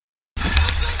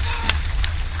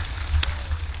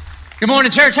Good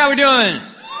morning, church. How we doing?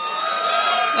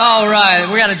 All right.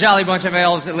 We got a jolly bunch of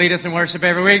elves that lead us in worship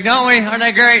every week, don't we? Aren't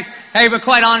they great? Hey, but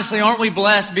quite honestly, aren't we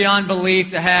blessed beyond belief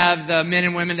to have the men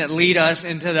and women that lead us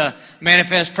into the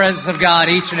manifest presence of God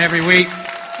each and every week?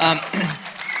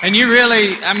 And you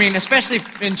really, especially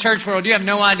in church world, you have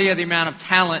no idea the amount of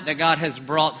talent that God has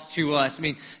brought to us.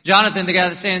 Jonathan, the guy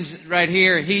that stands right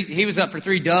here, he was up for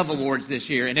 3 Dove Awards this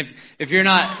year. And if you're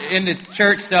not into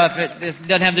church stuff, it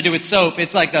doesn't have to do with soap.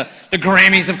 It's like the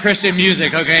Grammys of Christian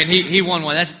music, okay? And he won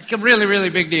one. That's a really, really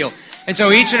big deal. And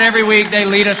so each and every week they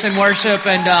lead us in worship,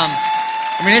 and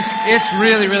it's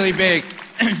really, really big.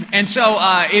 And so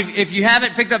if you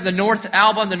haven't picked up the North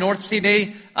album, the North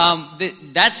CD,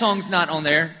 that song's not on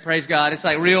there, praise God. It's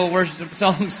like real worship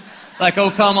songs like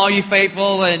 "Oh Come All You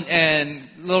Faithful" and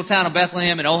 "Little Town of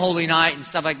Bethlehem" and "Oh Holy Night" and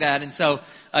stuff like that. And so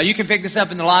you can pick this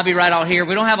up in the lobby right out here.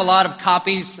 We don't have a lot of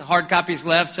copies, hard copies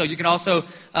left, so you can also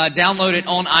download it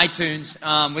on iTunes.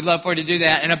 We'd love for you to do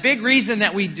that. And a big reason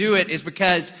that we do it is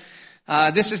because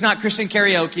this is not Christian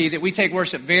karaoke, that we take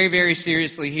worship very, very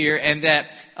seriously here, and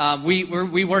that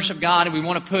we worship God, and we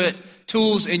want to put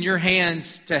tools in your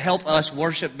hands to help us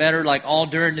worship better, like all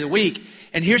during the week.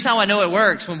 And here's how I know it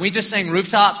works. When we just sang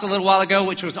Rooftops a little while ago,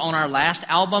 which was on our last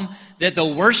album, that the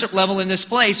worship level in this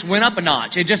place went up a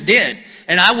notch. It just did.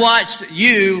 And I watched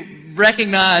you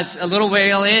recognize a little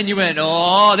wail in. You went,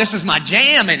 "Oh, this is my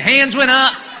jam," and hands went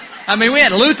up. We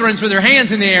had Lutherans with their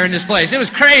hands in the air in this place. It was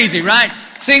crazy, right?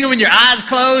 Singing with your eyes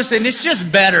closed, and it's just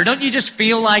better. Don't you just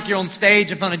feel like you're on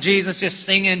stage in front of Jesus just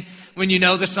singing when you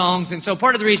know the songs? And so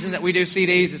part of the reason that we do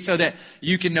CDs is so that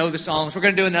you can know the songs. We're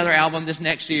going to do another album this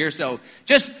next year, so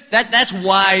just that's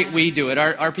why we do it.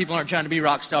 Our people aren't trying to be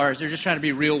rock stars. They're just trying to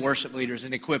be real worship leaders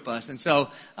and equip us. And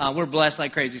so we're blessed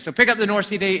like crazy. So pick up the North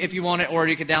CD if you want it, or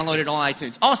you can download it on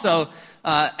iTunes. Also,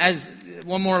 as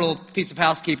one more little piece of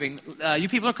housekeeping, you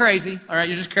people are crazy, all right?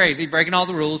 You're just crazy, breaking all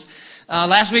the rules.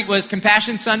 Last week was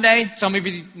Compassion Sunday. Some of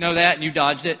you know that, and you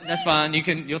dodged it. That's fine.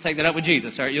 You'll take that up with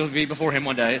Jesus, all right? You'll be before him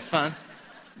one day. It's fine.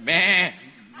 All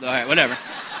right, whatever.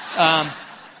 But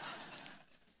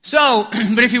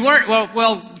if you weren't,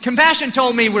 well, Compassion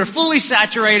told me we're fully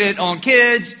saturated on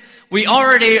kids. We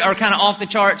already are kind of off the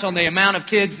charts on the amount of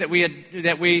kids that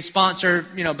we sponsor,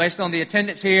 based on the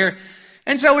attendance here.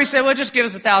 And so we said, well, just give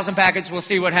us 1,000 packets. We'll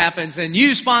see what happens. And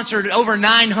you sponsored over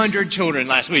 900 children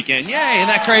last weekend. Yay, isn't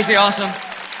that crazy awesome?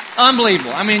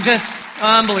 Unbelievable. Just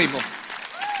unbelievable.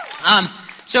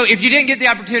 So if you didn't get the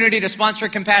opportunity to sponsor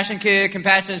Compassion Kid,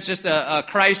 Compassion is just a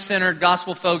Christ-centered,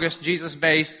 gospel-focused,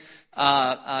 Jesus-based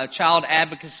child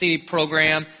advocacy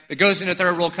program that goes into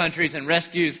third world countries and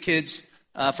rescues kids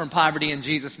from poverty in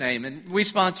Jesus' name. And we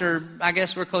sponsor, I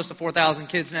guess we're close to 4,000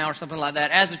 kids now or something like that.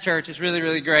 As a church, it's really,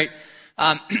 really great.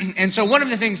 And so one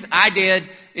of the things I did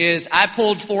is I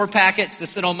pulled 4 packets to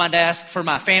sit on my desk for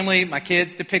my family, my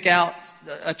kids, to pick out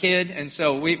a kid. And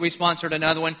so we sponsored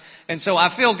another one. And so I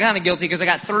feel kind of guilty because I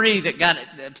got 3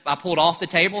 that I pulled off the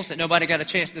tables that nobody got a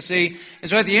chance to see. And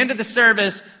so at the end of the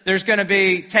service, there's going to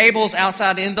be tables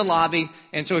outside in the lobby.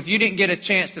 And so if you didn't get a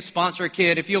chance to sponsor a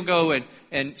kid, if you'll go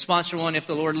and sponsor one if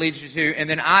the Lord leads you to. And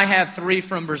then I have 3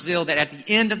 from Brazil that at the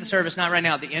end of the service, not right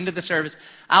now, at the end of the service,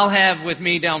 I'll have with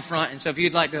me down front. And so if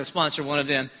you'd like to sponsor one of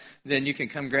them, then you can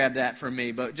come grab that from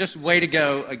me. But just way to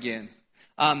go again.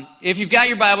 If you've got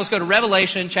your Bibles, go to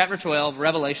Revelation chapter 12,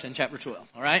 Revelation chapter 12,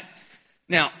 all right?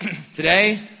 Now,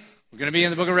 today, we're going to be in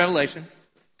the book of Revelation.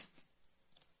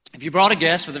 If you brought a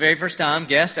guest for the very first time,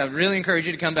 I would really encourage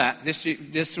you to come back. This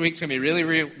week's going to be really,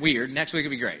 really weird. Next week will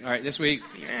be great. All right, this week,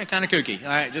 kind of kooky. All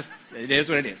right, it is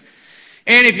what it is.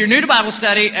 And if you're new to Bible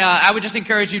study, I would just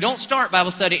encourage you, don't start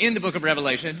Bible study in the book of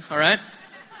Revelation, all right?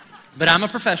 But I'm a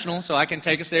professional, so I can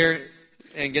take us there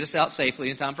and get us out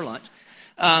safely in time for lunch.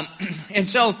 And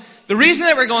so the reason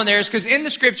that we're going there is because in the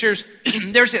scriptures,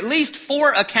 there's at least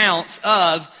 4 accounts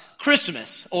of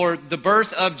Christmas, or the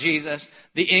birth of Jesus,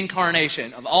 the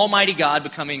incarnation of Almighty God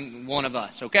becoming one of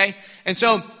us, okay? And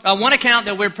so one account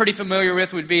that we're pretty familiar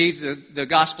with would be the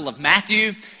Gospel of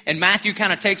Matthew. And Matthew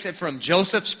kind of takes it from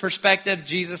Joseph's perspective,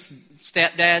 Jesus'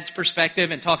 stepdad's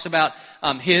perspective, and talks about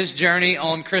his journey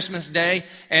on Christmas Day.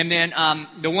 And then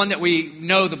the one that we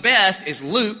know the best is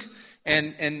Luke.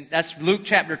 And that's Luke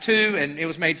chapter 2, and it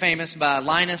was made famous by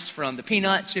Linus from the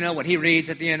Peanuts, what he reads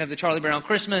at the end of the Charlie Brown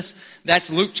Christmas. That's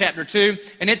Luke chapter 2,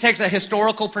 and it takes a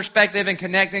historical perspective in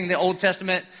connecting the Old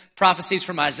Testament prophecies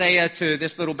from Isaiah to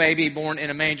this little baby born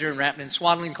in a manger and wrapped in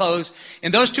swaddling clothes.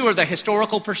 And those 2 are the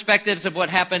historical perspectives of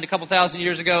what happened a couple thousand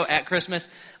years ago at Christmas.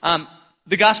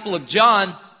 The Gospel of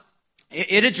John,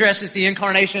 it addresses the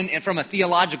incarnation from a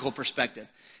theological perspective.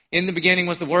 In the beginning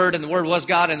was the Word, and the Word was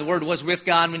God, and the Word was with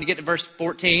God. And when you get to verse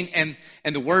 14, and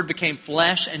the Word became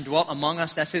flesh and dwelt among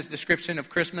us, that's his description of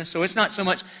Christmas. So it's not so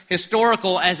much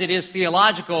historical as it is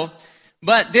theological.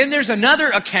 But then there's another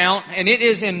account, and it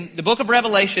is in the book of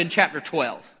Revelation, chapter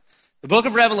 12. The book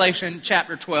of Revelation,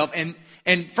 chapter 12.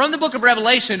 And from the book of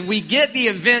Revelation, we get the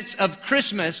events of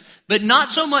Christmas, but not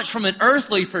so much from an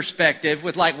earthly perspective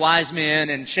with like wise men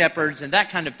and shepherds and that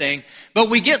kind of thing, but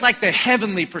we get like the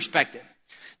heavenly perspective.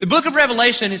 The book of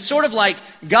Revelation is sort of like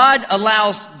God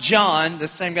allows John, the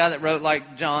same guy that wrote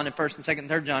like John in 1st and 2nd and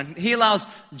 3rd John, he allows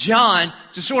John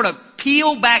to sort of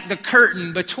peel back the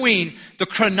curtain between the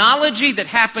chronology that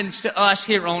happens to us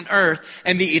here on earth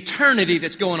and the eternity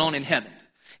that's going on in heaven.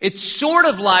 It's sort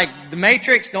of like The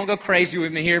Matrix. Don't go crazy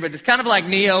with me here, but it's kind of like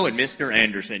Neo and Mr.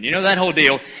 Anderson. You know that whole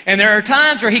deal. And there are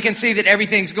times where he can see that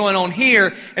everything's going on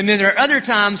here, and then there are other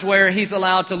times where he's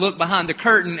allowed to look behind the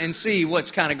curtain and see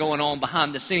what's kind of going on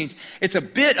behind the scenes. It's a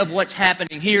bit of what's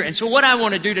happening here. And so what I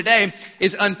want to do today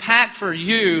is unpack for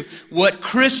you what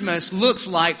Christmas looks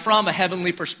like from a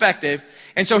heavenly perspective.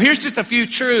 And so here's just a few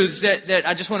truths that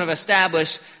I just want to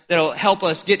establish that'll help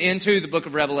us get into the book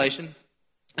of Revelation.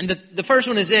 And the first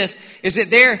one is this, is that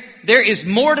there is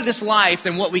more to this life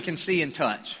than what we can see and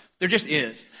touch. There just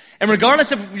is. And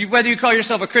regardless of whether you call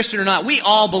yourself a Christian or not, we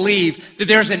all believe that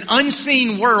there's an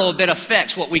unseen world that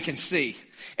affects what we can see.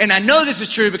 And I know this is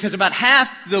true because about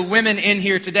half the women in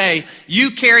here today,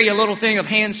 you carry a little thing of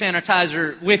hand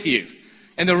sanitizer with you.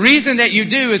 And the reason that you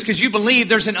do is because you believe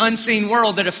there's an unseen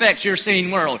world that affects your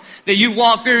seen world. That you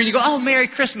walk through and you go, oh, Merry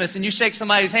Christmas, and you shake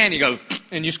somebody's hand, and you go,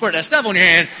 and you squirt that stuff on your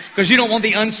hand because you don't want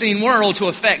the unseen world to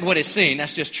affect what is seen.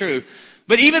 That's just true.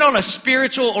 But even on a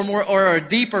spiritual or a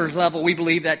deeper level, we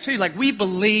believe that too. Like we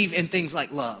believe in things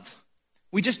like love.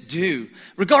 We just do.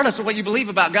 Regardless of what you believe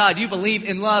about God, you believe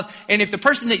in love. And if the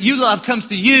person that you love comes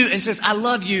to you and says, I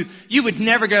love you, you would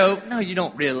never go, no, you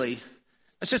don't really.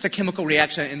 That's just a chemical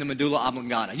reaction in the medulla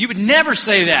oblongata. You would never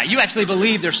say that. You actually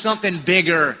believe there's something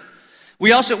bigger.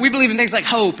 We believe in things like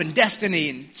hope and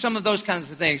destiny and some of those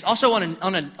kinds of things. Also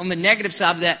on the negative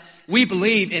side of that, we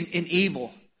believe in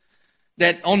evil.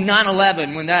 That on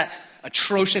 9/11, when that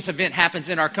atrocious event happens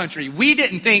in our country, we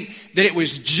didn't think that it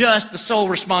was just the sole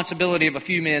responsibility of a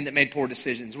few men that made poor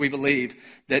decisions. We believe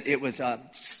that it was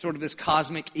sort of this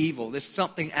cosmic evil, this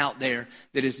something out there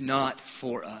that is not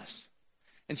for us.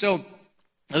 And so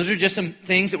those are just some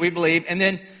things that we believe. And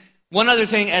then one other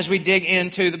thing as we dig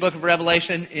into the book of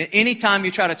Revelation, anytime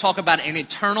you try to talk about an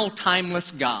eternal,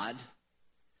 timeless God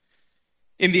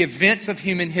in the events of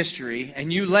human history,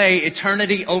 and you lay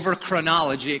eternity over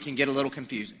chronology, it can get a little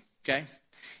confusing, okay?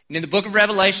 And in the book of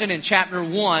Revelation, in chapter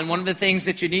 1, one of the things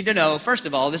that you need to know, first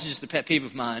of all, this is just a pet peeve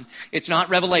of mine, it's not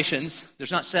Revelations.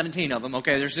 There's not 17 of them,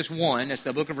 okay? There's just one. It's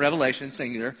the book of Revelation,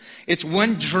 singular. It's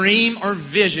one dream or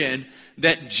vision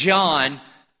that John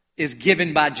is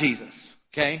given by Jesus,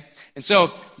 okay? And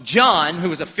so John, who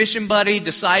was a fishing buddy,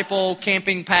 disciple,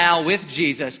 camping pal with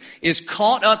Jesus, is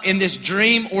caught up in this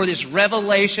dream or this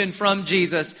revelation from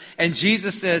Jesus. And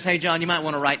Jesus says, hey, John, you might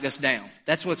want to write this down.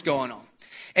 That's what's going on.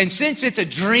 And since it's a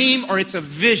dream or it's a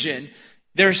vision,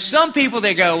 there's some people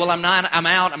that go, well, I'm out,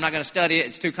 I'm not going to study it.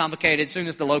 It's too complicated. As soon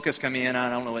as the locusts come in, I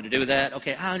don't know what to do with that.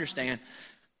 Okay, I understand.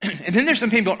 And then there's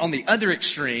some people on the other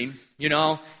extreme, you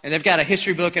know, and they've got a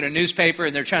history book and a newspaper,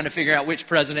 and they're trying to figure out which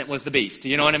president was the beast.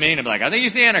 You know what I mean? I'm like, I think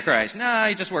he's the Antichrist. No,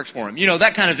 he just works for him. You know,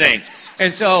 that kind of thing.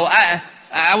 And so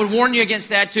I would warn you against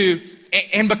that too.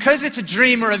 And because it's a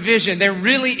dream or a vision, there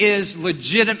really is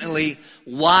legitimately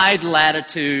wide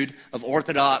latitude of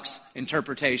orthodox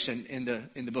interpretation in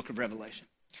the book of Revelation.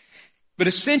 But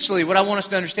essentially, what I want us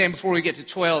to understand before we get to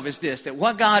 12 is this, that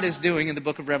what God is doing in the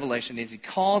book of Revelation is he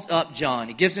calls up John,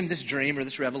 he gives him this dream or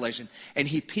this revelation, and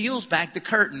he peels back the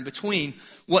curtain between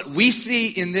what we see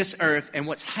in this earth and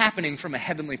what's happening from a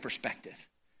heavenly perspective.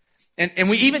 And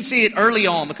we even see it early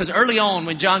on, because early on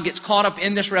when John gets caught up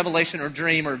in this revelation or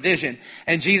dream or vision,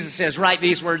 and Jesus says, write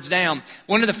these words down,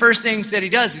 one of the first things that he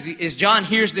does is John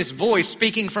hears this voice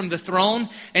speaking from the throne,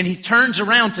 and he turns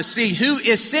around to see who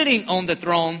is sitting on the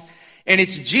throne. And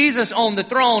it's Jesus on the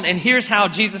throne, and here's how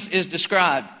Jesus is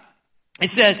described.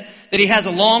 It says that he has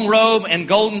a long robe and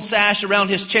golden sash around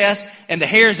his chest, and the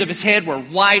hairs of his head were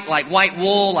white, like white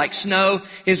wool, like snow.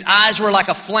 His eyes were like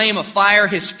a flame of fire.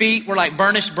 His feet were like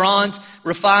burnished bronze,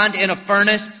 refined in a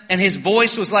furnace. And his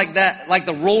voice was like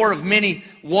the roar of many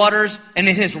waters. And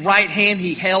in his right hand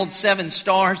he held 7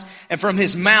 stars. And from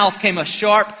his mouth came a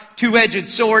sharp, 2-edged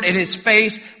sword, and his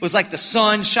face was like the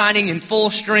sun shining in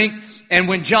full strength. And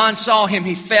when John saw him,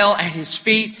 he fell at his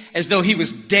feet as though he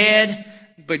was dead.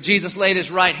 But Jesus laid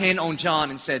his right hand on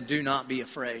John and said, do not be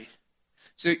afraid.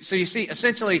 So you see,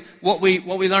 essentially, what we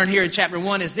learn here in chapter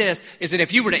 1 is this, is that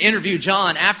if you were to interview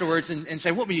John afterwards and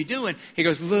say, what were you doing? He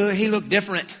goes, look, he looked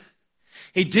different.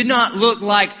 He did not look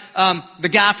like the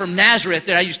guy from Nazareth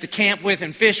that I used to camp with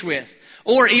and fish with.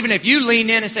 Or even if you lean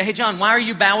in and say, hey, John, why are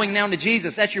you bowing down to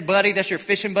Jesus? That's your buddy. That's your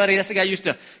fishing buddy. That's the guy you used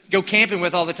to go camping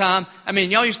with all the time. I mean,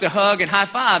 y'all used to hug and high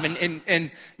five.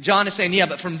 And John is saying, yeah,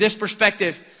 but from this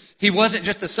perspective, he wasn't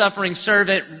just a suffering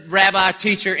servant, rabbi,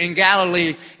 teacher in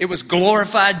Galilee. It was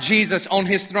glorified Jesus on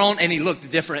his throne, and he looked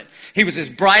different. He was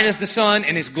as bright as the sun,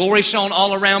 and his glory shone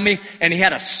all around me, and he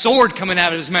had a sword coming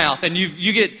out of his mouth. And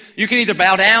you can either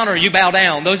bow down or you bow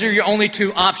down. Those are your only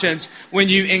two options when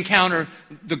you encounter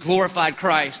the glorified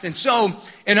Christ. And so,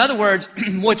 in other words,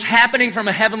 what's happening from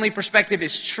a heavenly perspective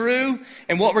is true,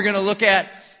 and what we're going to look at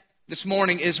this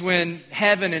morning is when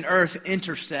heaven and earth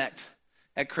intersect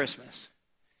at Christmas.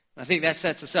 I think that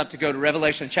sets us up to go to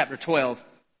Revelation chapter 12,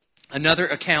 another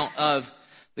account of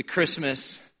the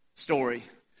Christmas story.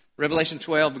 Revelation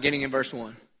 12, beginning in verse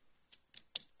 1.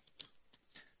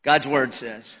 God's word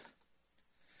says,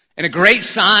 and a great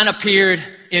sign appeared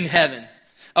in heaven.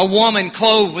 A woman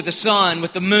clothed with the sun,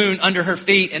 with the moon under her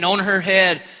feet, and on her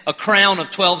head a crown of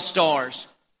 12 stars.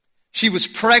 She was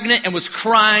pregnant and was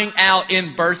crying out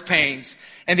in birth pains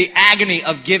and the agony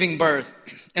of giving birth.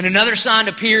 And another sign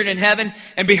appeared in heaven,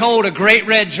 and behold, a great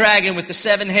red dragon with the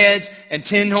 7 heads and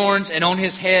 10 horns, and on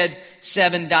his head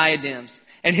 7 diadems.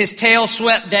 And his tail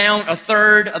swept down a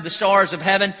third of the stars of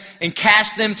heaven and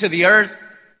cast them to the earth.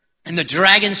 And the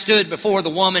dragon stood before the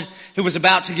woman who was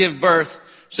about to give birth,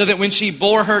 so that when she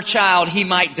bore her child, he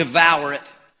might devour it.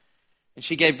 And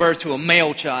she gave birth to a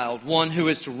male child, one who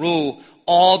is to rule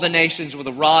all the nations with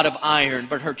a rod of iron.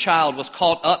 But her child was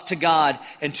caught up to God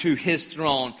and to his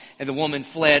throne. And the woman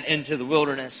fled into the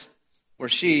wilderness, where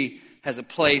she has a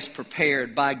place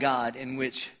prepared by God in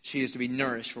which she is to be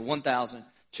nourished for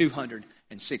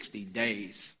 1,260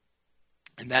 days.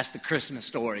 And that's the Christmas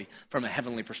story from a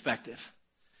heavenly perspective.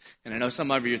 And I know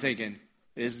some of you are thinking,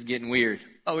 this is getting weird.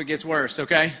 Oh, it gets worse,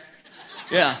 okay?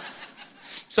 Yeah.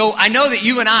 So I know that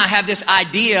you and I have this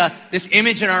idea, this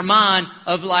image in our mind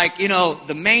of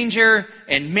the manger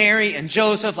and Mary and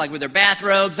Joseph, like with their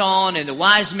bathrobes on, and the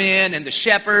wise men and the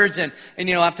shepherds. And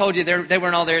I've told you they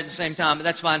weren't all there at the same time, but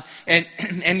that's fine. And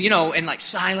like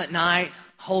Silent Night,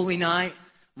 Holy Night,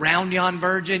 Round Yon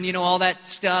Virgin, all that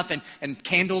stuff, and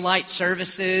candlelight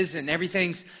services, and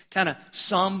everything's kind of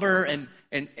somber and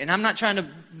I'm not trying to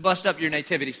bust up your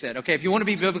nativity set, okay? If you want to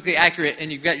be biblically accurate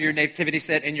and you've got your nativity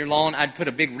set in your lawn, I'd put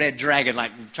a big red dragon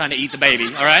like trying to eat the baby,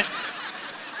 all right?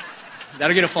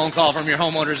 That'll get a phone call from your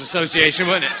homeowners association,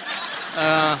 wouldn't it?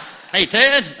 Hey,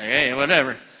 Ted? Hey,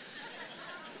 whatever.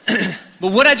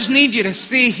 But what I just need you to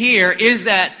see here is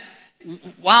that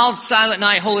while Silent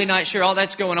Night, Holy Night, sure, all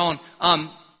that's going on,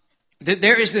 that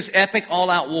there is this epic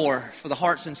all-out war for the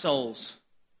hearts and souls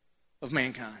of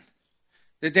mankind.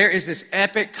 That there is this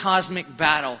epic cosmic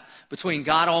battle between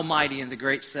God Almighty and the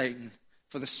great Satan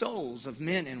for the souls of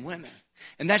men and women.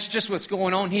 And that's just what's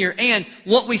going on here. And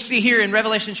what we see here in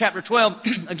Revelation chapter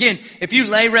 12, again, if you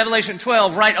lay Revelation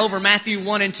 12 right over Matthew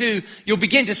 1 and 2, you'll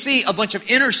begin to see a bunch of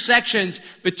intersections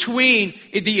between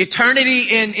the eternity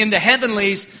in the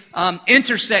heavenlies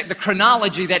intersect the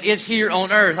chronology that is here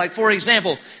on earth. Like, for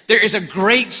example, there is a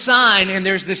great sign, and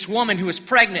there's this woman who is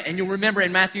pregnant. And you'll remember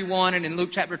in Matthew 1 and in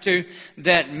Luke chapter 2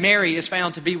 that Mary is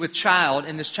found to be with child,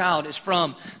 and this child is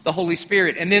from the Holy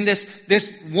Spirit. And then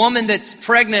this woman that's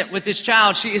pregnant with this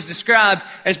child, she is described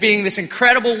as being this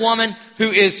incredible woman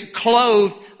who is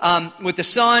clothed with the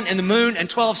sun and the moon and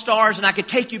 12 stars. And I could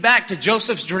take you back to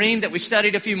Joseph's dream that we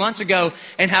studied a few months ago,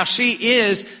 and how she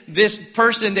is this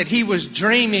person that he was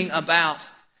dreaming about.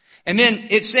 And then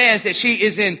it says that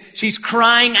she's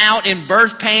crying out in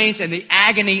birth pains and the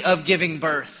agony of giving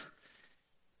birth.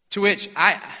 To which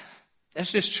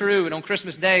that's just true. And on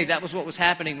Christmas Day, that was what was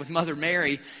happening with Mother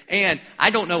Mary. And I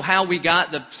don't know how we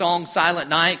got the song Silent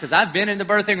Night, because I've been in the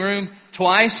birthing room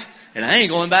twice, and I ain't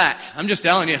going back. I'm just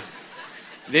telling you.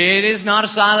 It is not a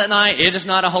silent night. It is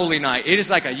not a holy night. It is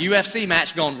like a UFC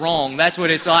match gone wrong. That's what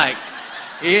it's like.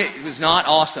 It was not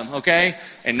awesome, okay?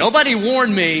 And nobody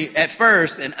warned me at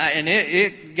first, and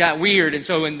it got weird. And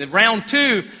so in the round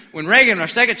 2, when Reagan, our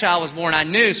second child, was born, I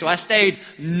knew. So I stayed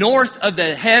north of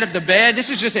the head of the bed. This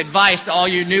is just advice to all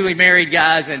you newly married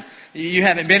guys, and you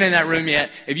haven't been in that room yet.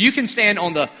 If you can stand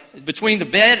between the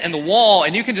bed and the wall,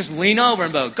 and you can just lean over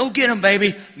and go get him,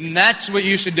 baby, that's what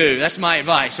you should do. That's my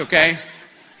advice, okay?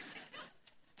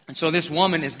 And so this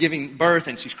woman is giving birth,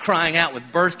 and she's crying out with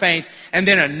birth pains. And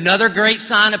then another great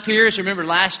sign appears. Remember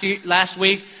last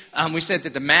week, we said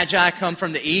that the Magi come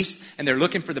from the east, and they're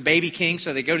looking for the baby king.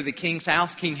 So they go to the king's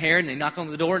house, King Herod, and they knock on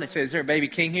the door, and they say, is there a baby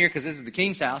king here? Because this is the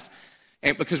king's house.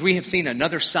 And because we have seen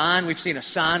another sign. We've seen a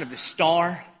sign of the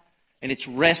star, and it's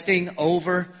resting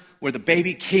over where the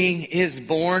baby king is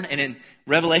born. And in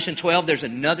Revelation 12, there's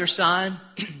another sign.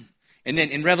 And then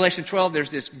in Revelation 12, there's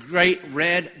this great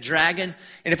red dragon.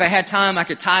 And if I had time, I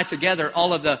could tie together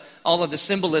all of the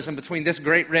symbolism between this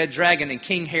great red dragon and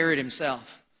King Herod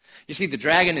himself. You see, the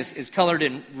dragon is colored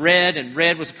in red, and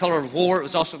red was the color of war. It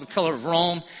was also the color of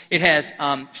Rome. It has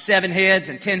 7 heads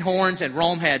and 10 horns, and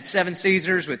Rome had 7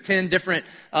 Caesars with 10 different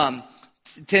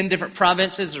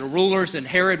provinces or rulers, and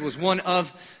Herod was one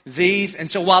of these.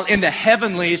 And so while in the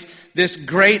heavenlies, this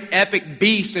great epic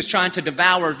beast is trying to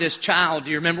devour this child,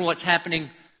 do you remember what's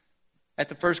happening at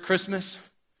the first Christmas?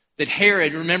 That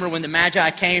Herod, remember when the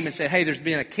Magi came and said, hey, there's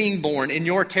been a king born in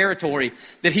your territory,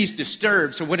 that he's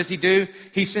disturbed. So what does he do?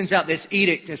 He sends out this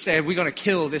edict and says, we're going to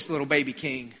kill this little baby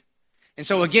king. And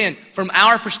so again, from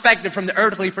our perspective, from the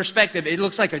earthly perspective, it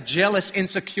looks like a jealous,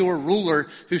 insecure ruler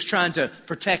who's trying to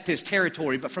protect his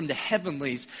territory. But from the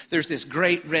heavenlies, there's this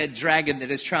great red dragon that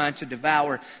is trying to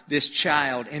devour this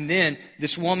child. And then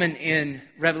this woman in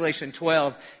Revelation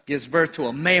 12 gives birth to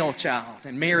a male child.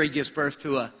 And Mary gives birth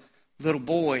to a little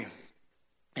boy.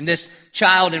 And this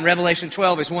child in Revelation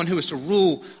 12 is one who is to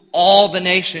rule all the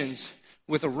nations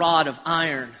with a rod of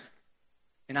iron.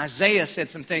 And Isaiah said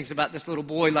some things about this little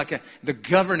boy, like the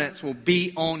governance will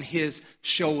be on his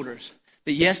shoulders.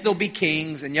 That yes, there'll be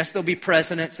kings, and yes, there'll be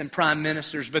presidents and prime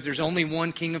ministers, but there's only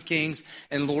one King of Kings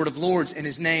and Lord of Lords, and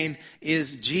his name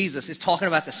is Jesus. It's talking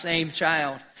about the same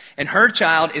child. And her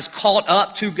child is caught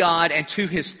up to God and to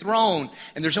his throne.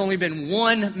 And there's only been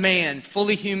one man,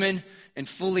 fully human and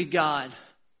fully God,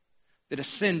 that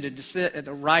ascended to sit at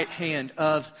the right hand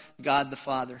of God the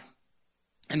Father.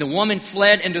 And the woman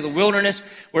fled into the wilderness,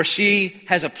 where she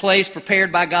has a place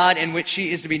prepared by God in which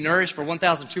she is to be nourished for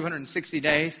 1,260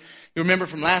 days. You remember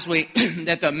from last week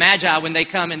that the Magi, when they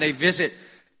come and they visit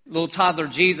little toddler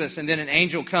Jesus, and then an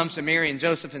angel comes to Mary and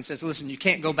Joseph and says, listen, you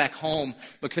can't go back home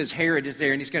because Herod is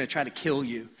there and he's going to try to kill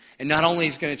you. And not only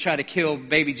is he going to try to kill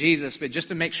baby Jesus, but just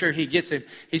to make sure he gets him,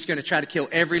 he's going to try to kill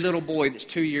every little boy that's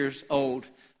 2 years old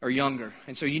or younger.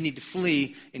 And so you need to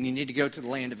flee, and you need to go to the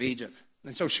land of Egypt.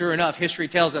 And so sure enough, history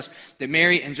tells us that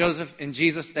Mary and Joseph and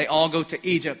Jesus, they all go to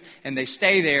Egypt, and they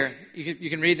stay there. You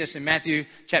can read this in Matthew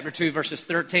chapter 2, verses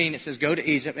 13. It says, go to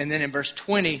Egypt. And then in verse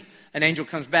 20, an angel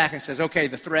comes back and says, okay,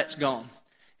 the threat's gone.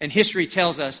 And history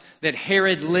tells us that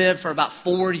Herod lived for about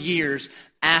 4 years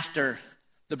after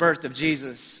the birth of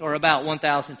Jesus, or about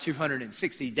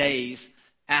 1,260 days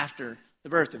after the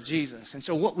birth of Jesus. And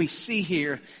so what we see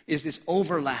here is this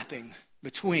overlapping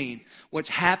between what's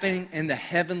happening in the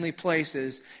heavenly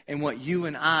places and what you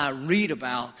and I read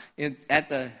about at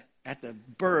the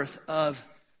birth of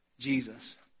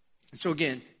Jesus. And so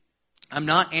again, I'm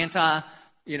not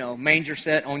manger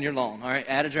set on your lawn. All right,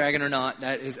 add a dragon or not,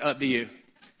 that is up to you.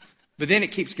 But then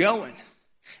it keeps going.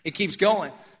 It keeps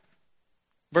going.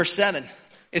 Verse 7,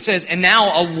 it says, and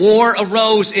now a war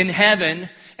arose in heaven,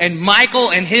 and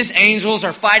Michael and his angels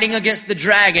are fighting against the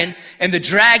dragon, and the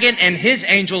dragon and his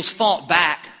angels fought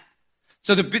back.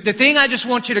 So the thing I just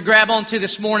want you to grab onto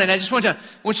this morning, I just want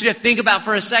you to think about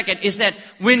for a second, is that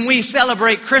when we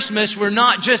celebrate Christmas, we're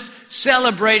not just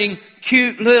celebrating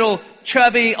cute little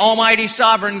chubby, almighty,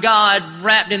 sovereign God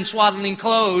wrapped in swaddling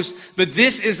clothes, but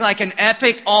this is like an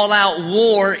epic, all-out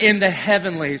war in the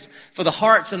heavenlies for the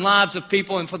hearts and lives of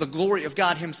people and for the glory of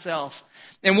God himself.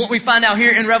 And what we find out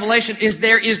here in Revelation is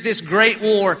there is this great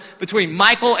war between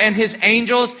Michael and his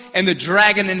angels and the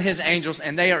dragon and his angels.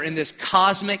 And they are in this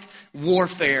cosmic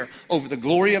warfare over the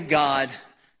glory of God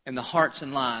and the hearts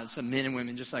and lives of men and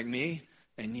women just like me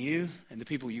and you and the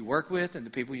people you work with and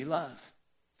the people you love.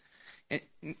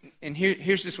 And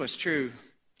here's just what's true.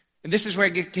 And this is where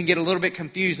it can get a little bit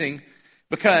confusing,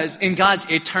 because in God's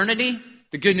eternity,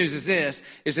 the good news is this,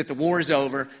 is that the war is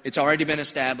over. It's already been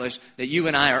established that you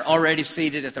and I are already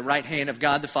seated at the right hand of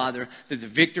God the Father, that the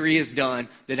victory is done,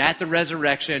 that at the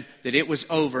resurrection, that it was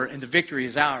over, and the victory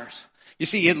is ours. You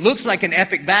see, it looks like an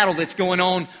epic battle that's going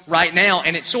on right now,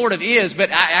 and it sort of is,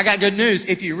 but I got good news.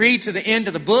 If you read to the end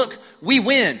of the book, we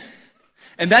win.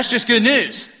 And that's just good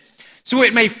news. So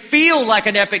it may feel like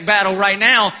an epic battle right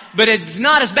now, but it's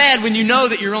not as bad when you know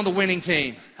that you're on the winning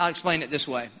team. I'll explain it this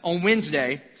way. On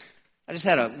Wednesday, I just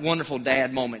had a wonderful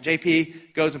dad moment.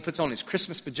 JP goes and puts on his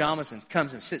Christmas pajamas and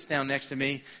comes and sits down next to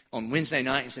me on Wednesday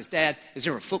night and says, Dad, is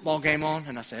there a football game on?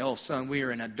 And I say, oh, son, we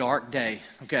are in a dark day,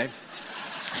 okay?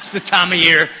 It's the time of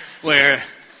year where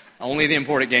only the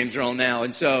important games are on now.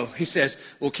 And so he says,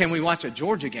 well, can we watch a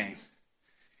Georgia game?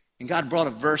 And God brought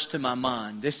a verse to my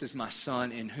mind. This is my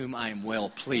son in whom I am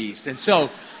well pleased. And so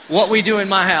what we do in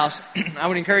my house, I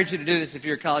would encourage you to do this if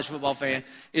you're a college football fan,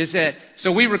 is that,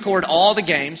 so we record all the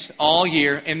games all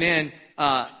year, and then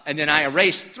I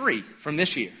erase 3 from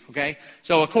this year, okay?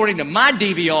 So according to my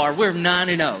DVR, we're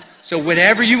 9-0. So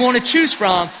whatever you want to choose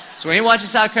from, so we ain't watching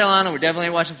South Carolina, we're definitely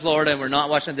ain't watching Florida, and we're not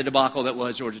watching the debacle that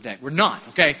was Georgia Tech. We're not,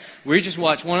 okay? We just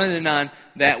watch one of the 9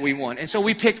 that we won. And so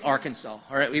we picked Arkansas,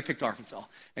 all right? We picked Arkansas.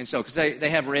 And so, because they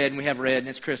have red, and we have red, and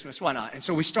it's Christmas, why not? And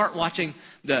so we start watching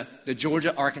the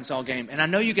Georgia-Arkansas game. And I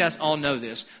know you guys all know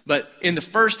this, but in the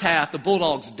first half, the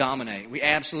Bulldogs dominate. We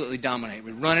absolutely dominate.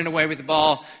 We're running away with the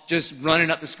ball, just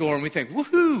running up the score, and we think,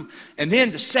 woohoo! And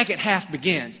then the second half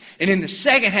begins. And in the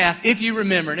second half, if you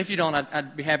remember, and if you don't,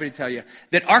 I'd be happy to tell you,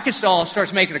 that Arkansas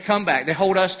starts making a comeback. They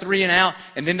hold us 3 and out,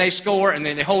 and then they score, and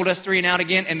then they hold us 3 and out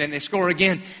again, and then they score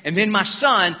again. And then my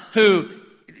son, who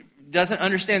doesn't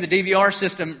understand the DVR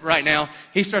system right now,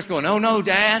 he starts going, oh no,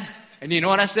 Dad. And you know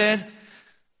what I said?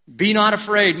 Be not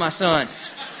afraid, my son.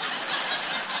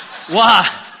 Why?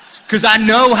 Because I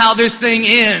know how this thing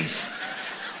ends.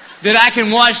 That I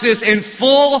can watch this in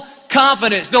full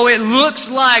confidence. Though it looks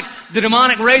like the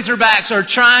demonic Razorbacks are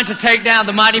trying to take down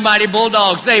the mighty, mighty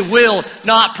Bulldogs, they will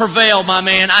not prevail, my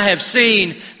man. I have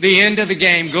seen the end of the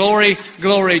game. Glory,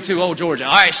 glory to old Georgia.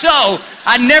 All right, so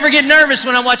I never get nervous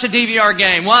when I watch a DVR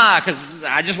game. Why? Because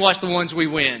I just watch the ones we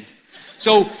win.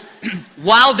 So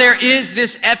while there is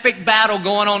this epic battle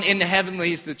going on in the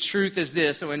heavenlies, the truth is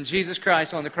this. So when Jesus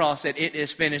Christ on the cross said, it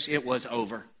is finished, it was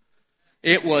over.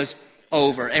 It was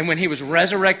over. And when he was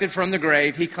resurrected from the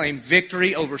grave, he claimed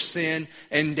victory over sin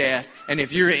and death. And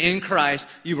if you're in Christ,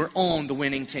 you were on the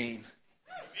winning team.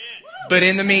 But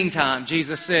in the meantime,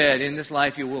 Jesus said, in this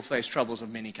life you will face troubles of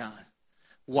many kinds.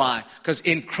 Why? Because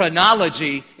in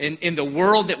chronology, in the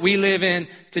world that we live in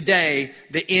today,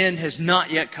 the end has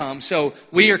not yet come. So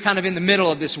we are kind of in the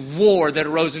middle of this war that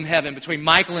arose in heaven between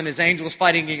Michael and his angels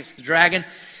fighting against the dragon.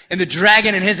 And the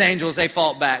dragon and his angels, they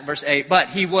fought back. Verse 8, but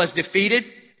he was defeated,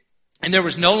 and there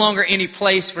was no longer any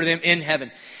place for them in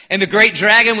heaven. And the great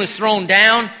dragon was thrown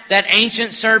down, that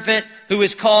ancient serpent who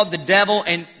is called the devil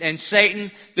and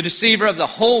Satan, the deceiver of the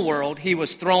whole world. He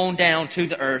was thrown down to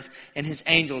the earth, and his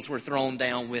angels were thrown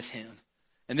down with him.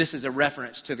 And this is a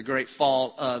reference to the great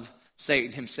fall of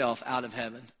Satan himself out of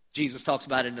heaven. Jesus talks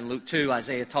about it in Luke 2.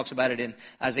 Isaiah talks about it in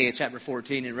Isaiah chapter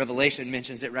 14. And Revelation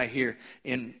mentions it right here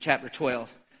in chapter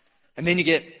 12. And then you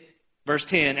get verse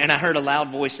 10. And I heard a loud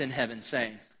voice in heaven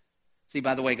saying, see,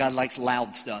 by the way, God likes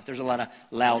loud stuff. There's a lot of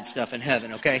loud stuff in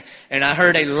heaven, okay? And I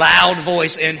heard a loud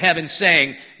voice in heaven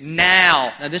saying,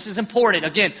 now this is important.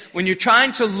 Again, when you're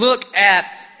trying to look at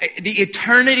the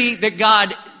eternity that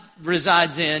God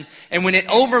resides in, and when it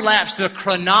overlaps the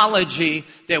chronology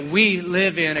that we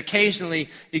live in, occasionally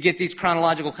you get these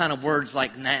chronological kind of words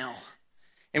like now.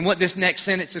 And what this next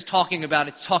sentence is talking about,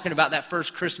 it's talking about that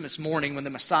first Christmas morning when the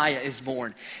Messiah is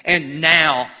born. And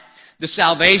now, the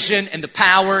salvation and the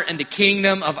power and the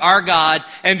kingdom of our God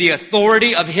and the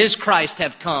authority of his Christ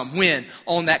have come. When?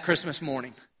 On that Christmas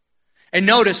morning. And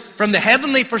notice, from the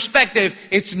heavenly perspective,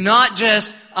 it's not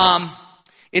just,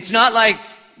 it's not like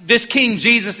this King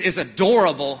Jesus is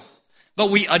adorable,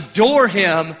 but we adore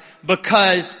him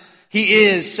because he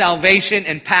is salvation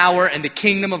and power, and the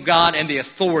kingdom of God and the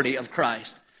authority of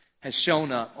Christ has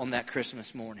shown up on that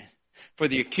Christmas morning. For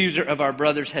the accuser of our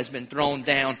brothers has been thrown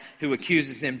down, who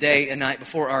accuses them day and night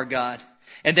before our God.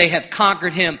 And they have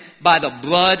conquered him by the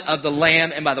blood of the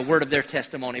Lamb and by the word of their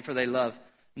testimony, for they love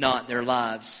not their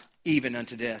lives, even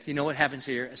unto death. You know what happens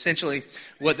here? Essentially,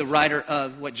 what the writer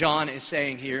of what John is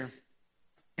saying here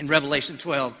in Revelation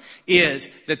 12 is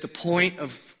that the point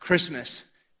of Christmas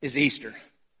is Easter.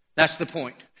 That's the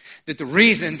point. That the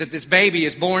reason that this baby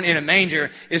is born in a manger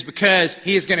is because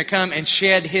he is going to come and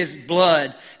shed his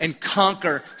blood and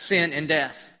conquer sin and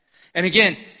death. And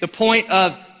again, the point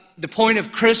of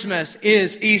Christmas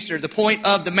is Easter. The point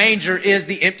of the manger is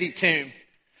the empty tomb.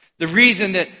 The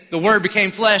reason that the Word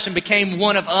became flesh and became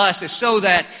one of us is so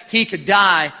that he could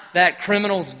die that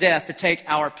criminal's death to take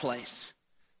our place.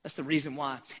 That's the reason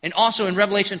why. And also in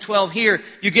Revelation 12 here,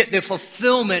 you get the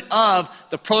fulfillment of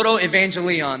the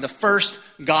proto-evangelion, the first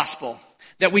gospel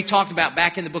that we talked about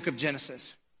back in the book of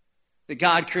Genesis. That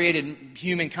God created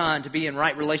humankind to be in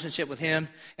right relationship with him,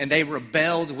 and they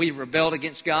rebelled. We rebelled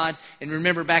against God. And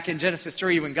remember back in Genesis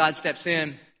 3 when God steps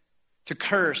in to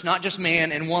curse, not just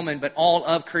man and woman, but all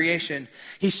of creation.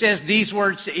 He says these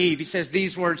words to Eve. He says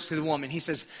these words to the woman. He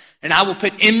says, and I will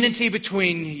put enmity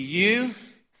between you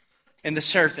and the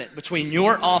serpent, between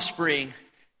your offspring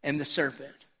and the serpent.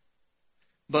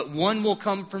 But one will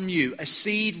come from you, a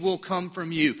seed will come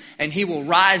from you, and he will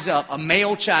rise up, a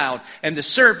male child, and the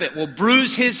serpent will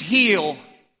bruise his heel,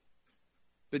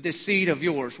 but this seed of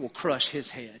yours will crush his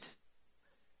head.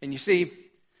 And you see,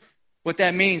 what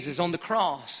that means is on the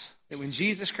cross, that when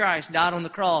Jesus Christ died on the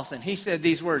cross and he said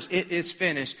these words, "It is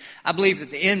finished," I believe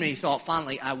that the enemy thought,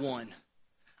 finally, I won.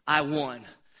 I won.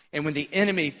 And when the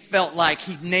enemy felt like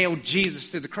he nailed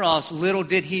Jesus to the cross, little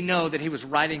did he know that he was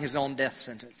writing his own death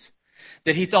sentence.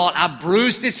 That he thought, I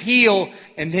bruised his heel,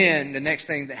 and then the next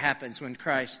thing that happens when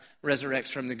Christ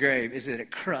resurrects from the grave is that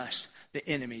it crushed the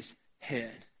enemy's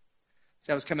head.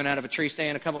 So I was coming out of a tree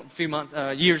stand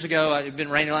years ago. It had been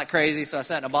raining like crazy, so I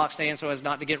sat in a box stand so as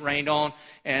not to get rained on.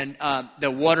 And the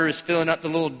water is filling up the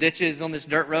little ditches on this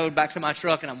dirt road back to my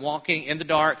truck, and I'm walking in the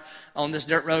dark on this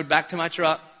dirt road back to my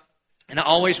truck. And I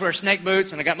always wear snake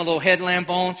boots, and I got my little headlamp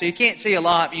on, so you can't see a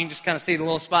lot, but you can just kind of see the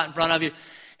little spot in front of you.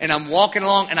 And I'm walking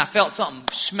along, and I felt something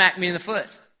smack me in the foot.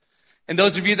 And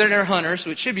those of you that are hunters,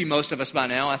 which should be most of us by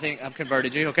now, I think I've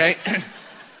converted you, okay?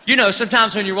 You know,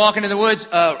 sometimes when you're walking in the woods,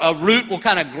 a root will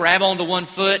kind of grab onto one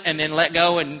foot and then let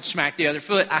go and smack the other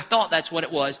foot. I thought that's what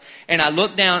it was. And I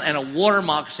looked down, and a water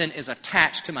moccasin is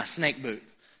attached to my snake boot.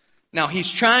 Now,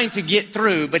 he's trying to get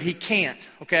through, but he can't,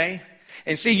 okay?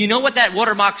 And see, you know what that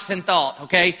water moccasin thought,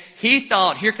 okay? He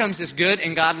thought, here comes this good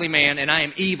and godly man, and I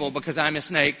am evil because I'm a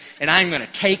snake, and I'm going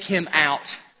to take him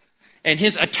out. And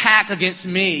his attack against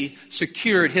me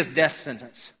secured his death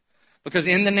sentence. Because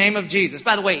in the name of Jesus,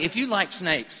 by the way, if you like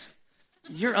snakes,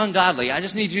 you're ungodly. I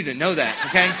just need you to know that,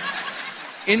 okay?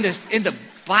 In the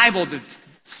Bible, the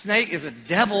snake is a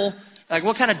devil. Like,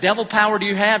 what kind of devil power do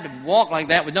you have to walk like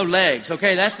that with no legs,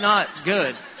 okay? That's not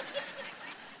good.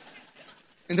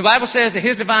 And the Bible says that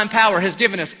his divine power has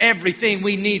given us everything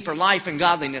we need for life and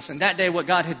godliness. And that day what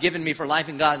God had given me for life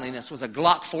and godliness was a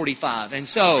Glock 45. And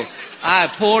so I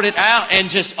pulled it out and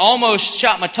just almost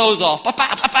shot my toes off.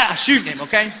 Shooting him,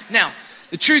 okay? Now,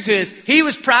 the truth is, he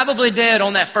was probably dead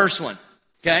on that first one,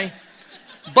 okay?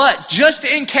 But just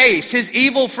in case his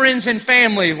evil friends and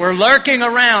family were lurking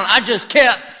around, I just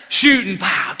kept shooting.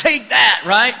 Pow, take that,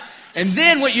 right? And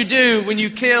then what you do when you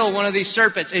kill one of these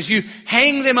serpents is you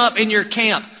hang them up in your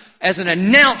camp as an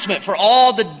announcement for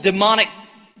all the demonic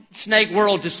snake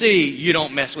world to see. You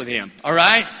don't mess with him, all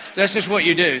right? That's just what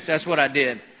you do. So that's what I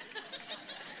did.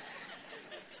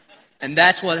 And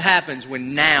that's what happens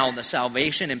when now the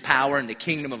salvation and power and the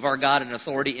kingdom of our God and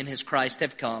authority in his Christ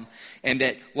have come. And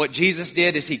that what Jesus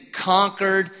did is he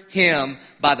conquered him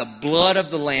by the blood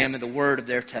of the Lamb and the word of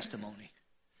their testimony.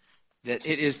 That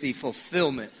it is the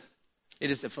fulfillment. It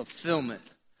is the fulfillment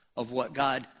of what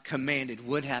God commanded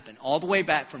would happen. All the way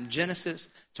back from Genesis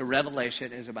to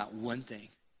Revelation is about one thing.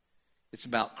 It's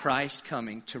about Christ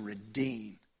coming to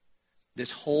redeem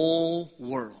this whole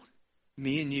world,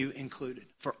 me and you included,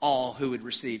 for all who would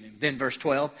receive him. Then verse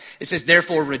 12, it says,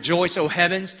 "Therefore rejoice, O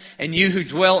heavens, and you who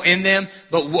dwell in them.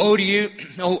 But woe to you,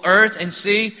 O earth and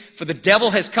sea, for the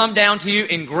devil has come down to you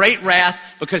in great wrath,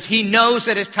 because he knows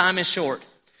that his time is short."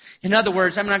 In other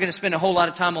words, I'm not going to spend a whole lot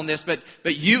of time on this, but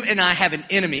you and I have an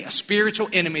enemy, a spiritual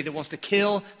enemy that wants to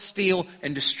kill, steal,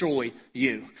 and destroy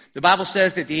you. The Bible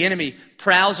says that the enemy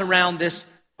prowls around this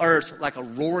earth like a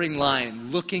roaring lion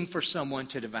looking for someone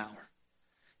to devour.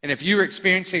 And if you're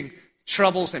experiencing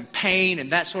troubles and pain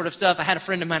and that sort of stuff, I had a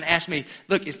friend of mine ask me,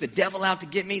 look, is the devil out to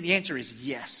get me? The answer is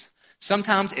yes.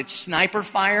 Sometimes it's sniper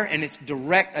fire and it's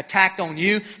direct attack on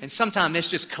you, and sometimes it's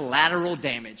just collateral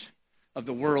damage of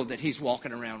the world that he's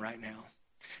walking around right now.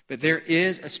 But there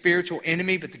is a spiritual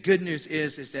enemy, but the good news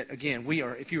is that, again,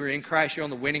 if you are in Christ, you're on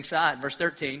the winning side. Verse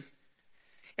 13.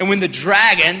 And when the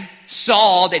dragon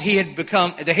saw that he had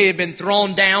been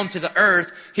thrown down to the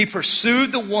earth, he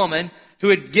pursued the woman who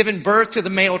had given birth to the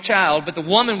male child, but the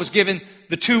woman was given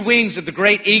the two wings of the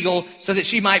great eagle so that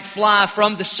she might fly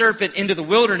from the serpent into the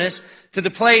wilderness to the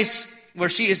place where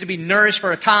she is to be nourished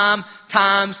for a time,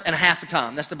 times, and a half a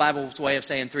time. That's the Bible's way of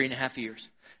saying 3.5 years.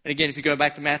 And again, if you go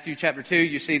back to Matthew chapter 2,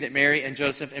 you see that Mary and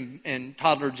Joseph and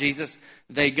toddler Jesus,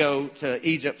 they go to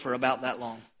Egypt for about that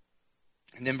long.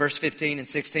 And then verse 15 and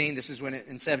 16, this is when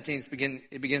in 17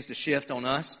 it begins to shift on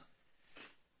us.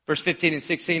 Verse 15 and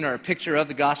 16 are a picture of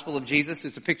the gospel of Jesus.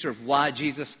 It's a picture of why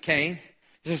Jesus came.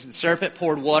 The serpent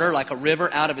poured water like a river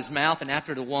out of his mouth and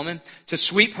after the woman to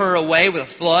sweep her away with a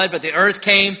flood. But the earth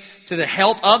came to the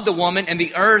help of the woman, and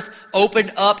the earth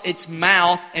opened up its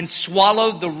mouth and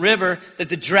swallowed the river that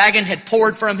the dragon had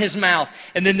poured from his mouth.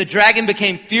 And then the dragon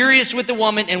became furious with the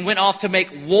woman and went off to make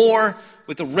war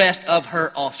with the rest of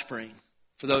her offspring,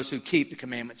 for those who keep the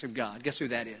commandments of God. Guess who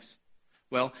that is?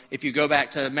 Well, if you go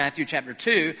back to Matthew chapter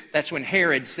 2, that's when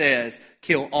Herod says,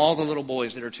 kill all the little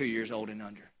boys that are 2 years old and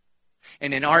under.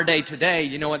 And in our day today,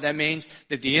 you know what that means?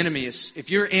 That the enemy is, if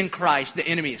you're in Christ, the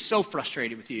enemy is so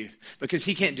frustrated with you because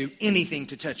he can't do anything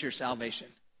to touch your salvation.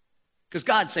 Because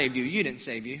God saved you, you didn't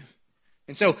save you.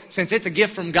 And so, since it's a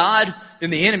gift from God, then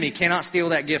the enemy cannot steal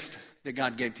that gift that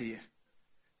God gave to you.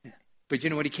 But you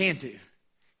know what he can do?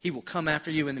 He will come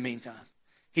after you in the meantime.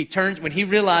 He turns, when he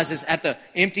realizes at the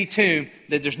empty tomb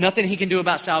that there's nothing he can do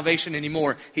about salvation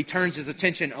anymore, he turns his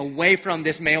attention away from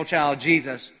this male child,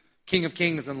 Jesus, King of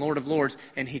Kings and Lord of Lords,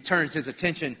 and he turns his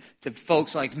attention to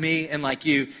folks like me and like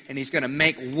you, and he's going to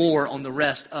make war on the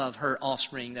rest of her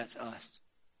offspring, that's us.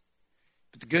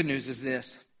 But the good news is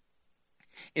this.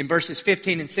 In verses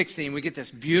 15 and 16, we get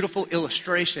this beautiful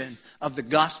illustration of the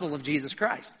gospel of Jesus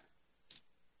Christ.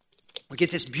 We get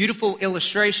this beautiful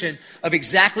illustration of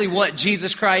exactly what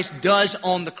Jesus Christ does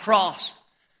on the cross.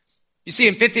 You see,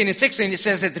 in 15 and 16, it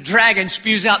says that the dragon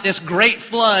spews out this great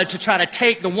flood to try to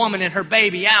take the woman and her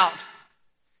baby out.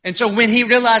 And so when he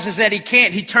realizes that he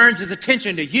can't, he turns his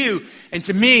attention to you and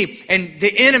to me and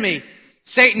the enemy.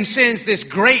 Satan sends this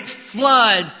great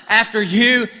flood after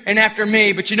you and after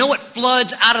me. But you know what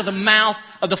floods out of the mouth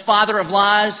of the father of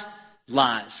lies?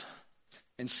 Lies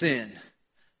and sin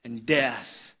and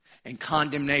death and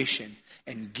condemnation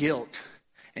and guilt.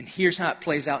 And here's how it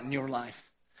plays out in your life.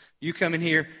 You come in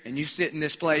here and you sit in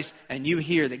this place and you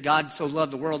hear that God so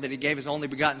loved the world that he gave his only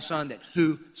begotten son that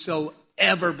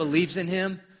whosoever believes in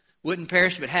him wouldn't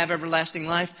perish but have everlasting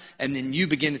life. And then you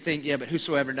begin to think, yeah, but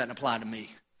whosoever doesn't apply to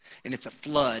me. And it's a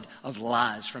flood of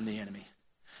lies from the enemy.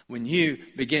 When you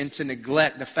begin to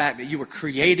neglect the fact that you were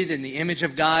created in the image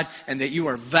of God and that you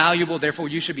are valuable, therefore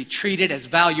you should be treated as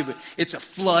valuable, it's a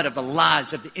flood of the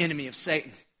lies of the enemy of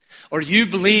Satan. Or you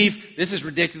believe, this is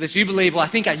ridiculous, you believe, well, I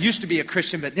think I used to be a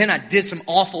Christian, but then I did some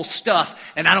awful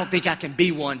stuff, and I don't think I can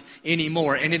be one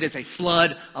anymore. And it is a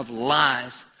flood of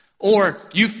lies. Or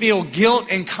you feel guilt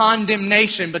and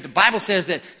condemnation, but the Bible says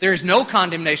that there is no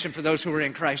condemnation for those who are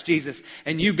in Christ Jesus.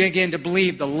 And you begin to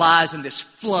believe the lies and this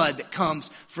flood that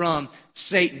comes from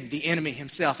Satan, the enemy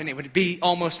himself. And it would be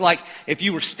almost like if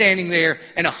you were standing there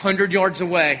and 100 yards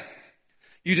away,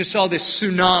 you just saw this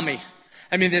tsunami.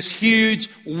 I mean, this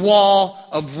huge wall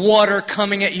of water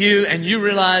coming at you, and you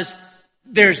realize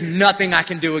there's nothing I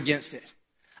can do against it.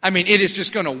 I mean, it is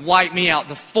just going to wipe me out.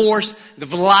 The force, the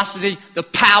velocity, the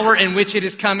power in which it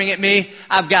is coming at me,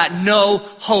 I've got no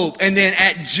hope. And then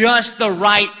at just the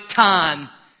right time,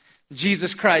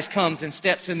 Jesus Christ comes and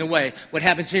steps in the way. What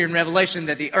happens here in Revelation,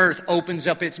 that the earth opens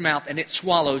up its mouth and it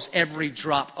swallows every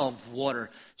drop of water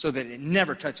so that it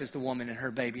never touches the woman and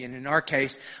her baby. And in our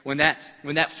case, when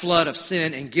that flood of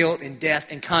sin and guilt and death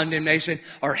and condemnation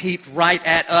are heaped right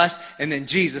at us, and then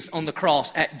Jesus on the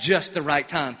cross at just the right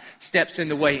time steps in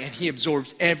the way and he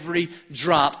absorbs every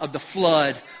drop of the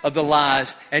flood of the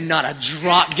lies, and not a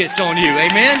drop gets on you.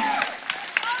 Amen?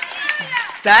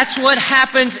 That's what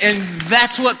happens, and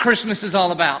that's what Christmas is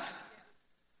all about.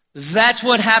 That's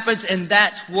what happens, and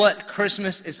that's what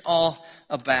Christmas is all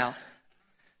about.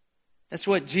 That's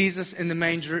what Jesus in the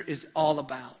manger is all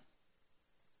about.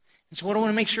 And so what I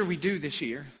want to make sure we do this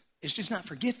year is just not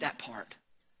forget that part.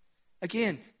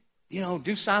 Again,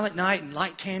 do Silent Night and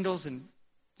light candles. And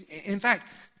in fact,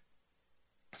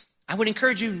 I would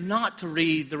encourage you not to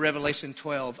read the Revelation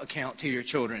 12 account to your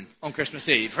children on Christmas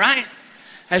Eve, right?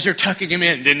 As you're tucking them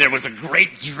in, then there was a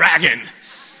great dragon.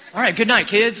 All right, good night,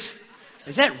 kids.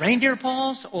 Is that reindeer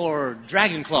paws or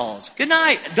dragon claws? Good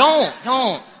night.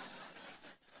 Don't.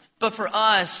 But for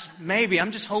us, maybe,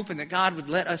 I'm just hoping that God would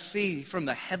let us see from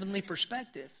the heavenly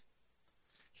perspective.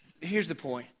 Here's the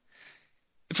point.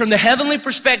 From the heavenly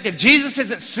perspective, Jesus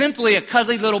isn't simply a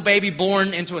cuddly little baby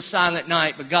born into a silent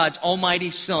night, but God's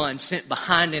almighty Son sent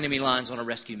behind enemy lines on a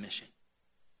rescue mission.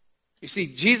 You see,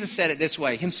 Jesus said it this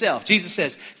way himself. Jesus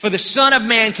says, "For the Son of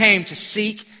Man came to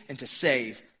seek and to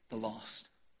save the lost."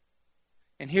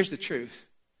 And here's the truth,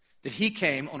 that he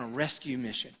came on a rescue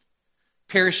mission,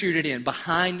 parachuted in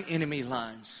behind enemy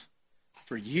lines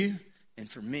for you and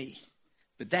for me.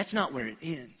 But that's not where it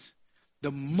ends.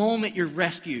 The moment you're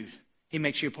rescued, he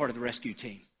makes you a part of the rescue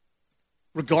team,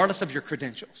 regardless of your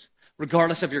credentials,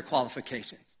 regardless of your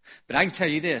qualifications. But I can tell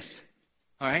you this,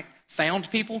 all right?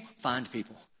 Found people find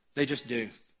people. They just do.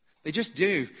 They just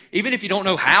do. Even if you don't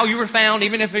know how you were found,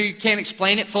 even if you can't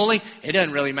explain it fully, it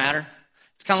doesn't really matter.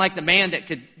 It's kind of like the man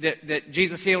that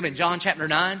Jesus healed in John chapter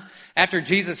 9. After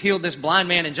Jesus healed this blind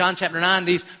man in John chapter 9,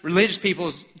 these religious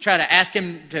people try to ask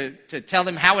him to tell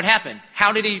them how it happened.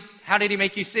 How did he how did he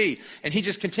make you see? And he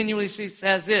just continually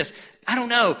says this. I don't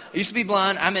know. I used to be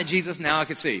blind. I met Jesus. Now I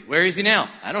can see. Where is he now?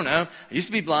 I don't know. I used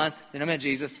to be blind. Then I met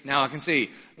Jesus. Now I can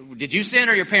see. Did you sin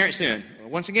or your parents sin?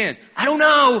 Once again, I don't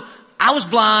know. I was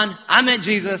blind. I met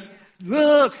Jesus.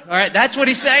 Look. All right. That's what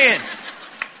he's saying.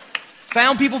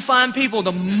 Found people find people.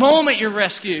 The moment you're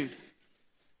rescued,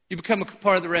 you become a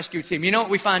part of the rescue team. You know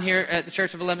what we find here at the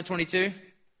Church of 1122?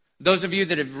 Those of you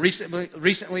that have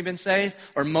recently been saved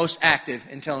are most active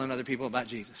in telling other people about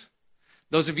Jesus.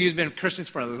 Those of you who've been Christians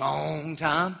for a long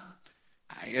time,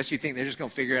 I guess you think they're just going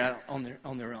to figure it out on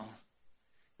their own.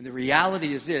 And the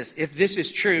reality is this. If this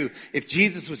is true, if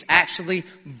Jesus was actually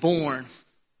born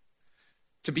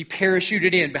to be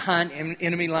parachuted in behind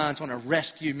enemy lines on a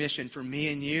rescue mission for me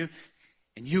and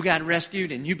you got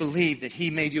rescued and you believe that he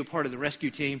made you a part of the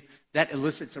rescue team, that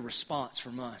elicits a response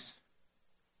from us.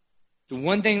 The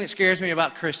one thing that scares me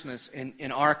about Christmas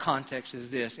in our context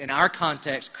is this. In our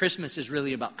context, Christmas is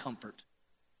really about comfort.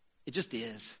 It just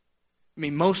is. I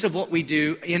mean, most of what we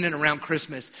do in and around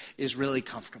Christmas is really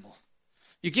comfortable.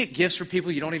 You get gifts for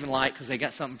people you don't even like because they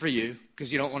got something for you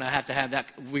because you don't want to have that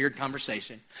weird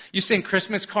conversation. You send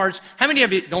Christmas cards. How many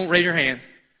of you, don't raise your hand,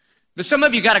 but some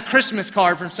of you got a Christmas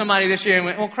card from somebody this year and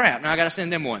went, oh crap, now I got to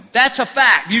send them one. That's a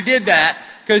fact. You did that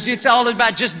because it's all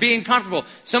about just being comfortable.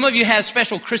 Some of you have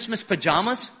special Christmas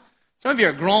pajamas. Some of you are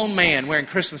a grown man wearing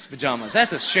Christmas pajamas.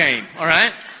 That's a shame, all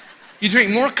right? You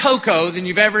drink more cocoa than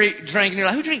you've ever drank. And you're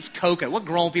like, who drinks cocoa? What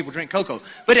grown people drink cocoa?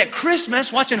 But at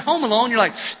Christmas, watching Home Alone, you're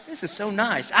like, this is so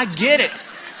nice. I get it.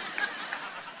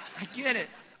 I get it.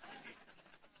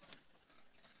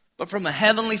 But from a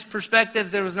heavenly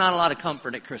perspective, there was not a lot of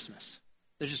comfort at Christmas.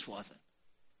 There just wasn't.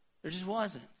 There just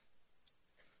wasn't.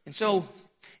 And so,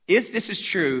 if this is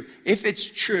true, if it's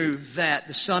true that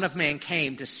the Son of Man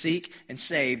came to seek and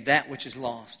save that which is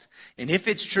lost, and if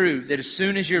it's true that as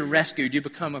soon as you're rescued, you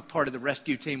become a part of the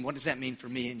rescue team, what does that mean for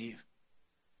me and you?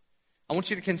 I want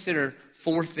you to consider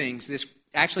 4 things,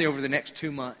 actually over the next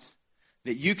 2 months,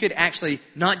 that you could actually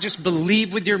not just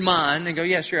believe with your mind and go,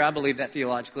 yeah, sure, I believe that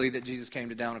theologically, that Jesus came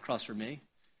to die on a cross for me,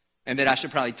 and that I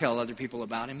should probably tell other people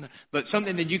about him, but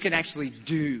something that you can actually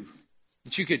do,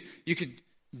 that you could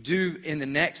do in the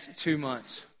next 2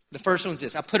 months. The first one's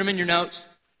this. I put them in your notes.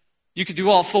 You could do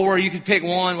all 4. You could pick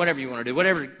one, whatever you want to do,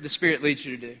 whatever the Spirit leads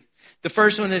you to do. The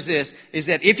first one is this, is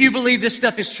that if you believe this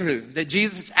stuff is true, that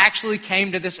Jesus actually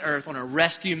came to this earth on a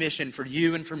rescue mission for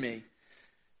you and for me,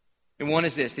 and one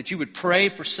is this, that you would pray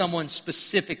for someone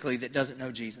specifically that doesn't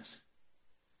know Jesus.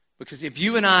 Because if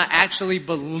you and I actually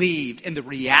believed in the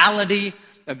reality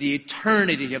of the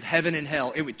eternity of heaven and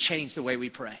hell, it would change the way we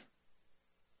pray.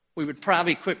 We would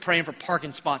probably quit praying for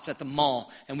parking spots at the mall,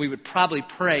 and we would probably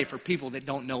pray for people that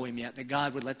don't know him yet, that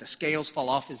God would let the scales fall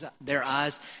off their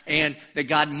eyes, and that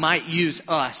God might use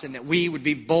us, and that we would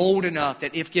be bold enough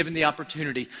that if given the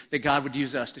opportunity, that God would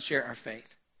use us to share our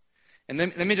faith. And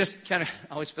let me just kind of,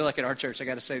 I always feel like at our church, I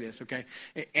got to say this, okay?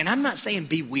 And I'm not saying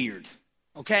be weird,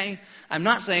 okay? I'm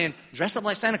not saying dress up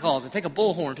like Santa Claus and take a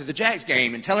bullhorn to the Jags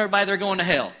game and tell everybody they're going to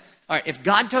hell. All right, if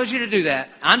God tells you to do that,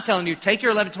 I'm telling you, take your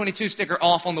 1122 sticker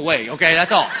off on the way, okay?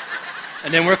 That's all.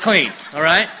 And then we're clean, all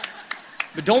right?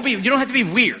 But you don't have to be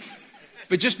weird,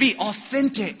 but just be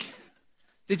authentic.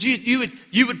 That you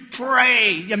would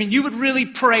pray. I mean, you would really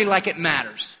pray like it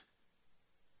matters.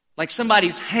 Like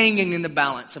somebody's hanging in the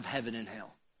balance of heaven and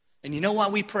hell. And you know why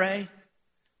we pray?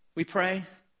 We pray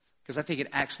because I think it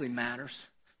actually matters.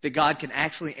 That God can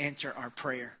actually answer our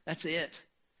prayer. That's it.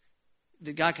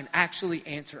 That God can actually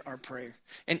answer our prayer.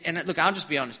 And look, I'll just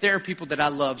be honest. There are people that I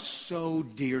love so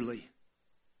dearly.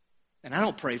 And I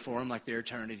don't pray for them like their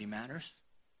eternity matters.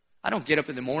 I don't get up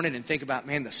in the morning and think about,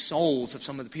 man, the souls of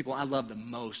some of the people I love the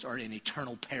most are in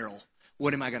eternal peril.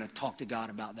 What am I going to talk to God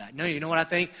about that? No, you know what I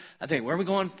think? I think, where are we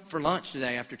going for lunch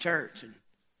today after church? And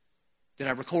did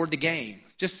I record the game?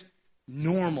 Just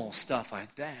normal stuff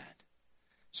like that.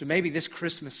 So maybe this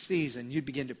Christmas season, you'd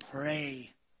begin to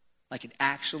pray like it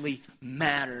actually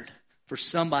mattered for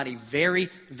somebody very,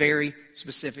 very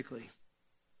specifically.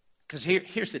 Because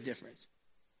here's the difference.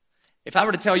 If I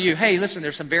were to tell you, hey, listen,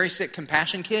 there's some very sick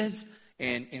compassion kids,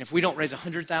 and if we don't raise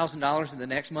 $100,000 in the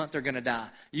next month, they're going to die.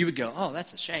 You would go, oh,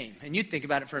 that's a shame. And you'd think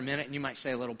about it for a minute, and you might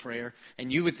say a little prayer,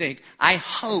 and you would think, I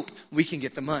hope we can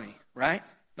get the money, right?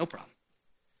 No problem.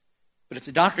 But if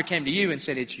the doctor came to you and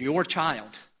said, it's your child,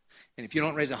 and if you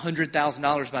don't raise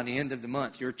 $100,000 by the end of the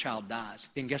month, your child dies,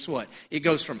 then guess what? It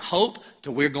goes from hope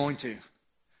to we're going to.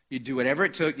 You'd do whatever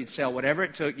it took. You'd sell whatever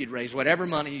it took. You'd raise whatever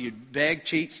money. You'd beg,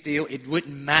 cheat, steal. It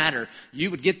wouldn't matter.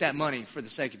 You would get that money for the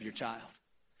sake of your child.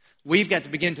 We've got to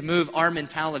begin to move our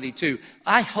mentality to,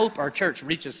 I hope our church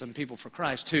reaches some people for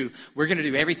Christ too. We're going to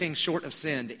do everything short of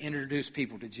sin to introduce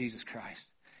people to Jesus Christ.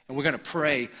 And we're going to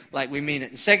pray like we mean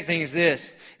it. The second thing is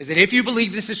this, is that if you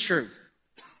believe this is true,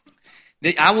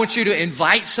 that I want you to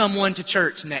invite someone to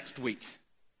church next week.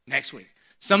 Next week.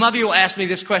 Some of you will ask me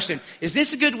this question, is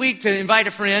this a good week to invite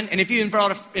a friend? And if you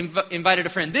invited a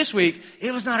friend this week,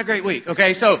 it was not a great week,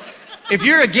 okay? So if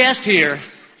you're a guest here,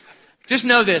 just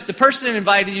know this. The person that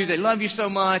invited you, they love you so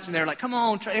much, and they're like, come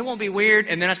on, it won't be weird.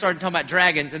 And then I started talking about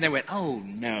dragons, and they went, oh,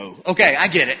 no. Okay, I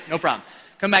get it. No problem.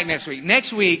 Come back next week.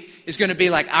 Next week is going to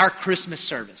be like our Christmas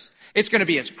service. It's going to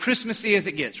be as Christmassy as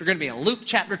it gets. We're going to be in Luke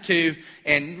chapter 2,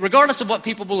 and regardless of what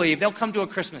people believe, they'll come to a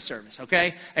Christmas service,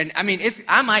 okay? And, I mean,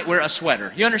 I might wear a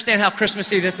sweater. You understand how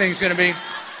Christmassy this thing's going to be?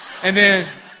 And then,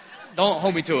 don't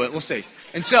hold me to it. We'll see.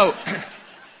 And so,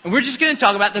 and we're just going to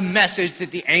talk about the message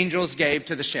that the angels gave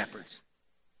to the shepherds,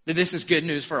 that this is good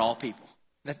news for all people.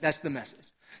 That's the message.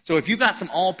 So if you've got some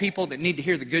all people that need to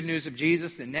hear the good news of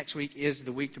Jesus, then next week is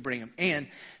the week to bring them. And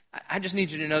I just need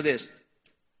you to know this.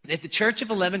 At the Church of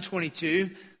 1122,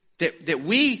 that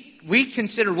we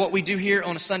consider what we do here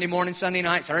on a Sunday morning, Sunday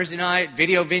night, Thursday night,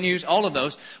 video venues, all of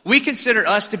those, we consider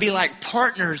us to be like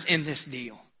partners in this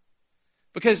deal.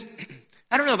 Because,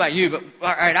 I don't know about you, but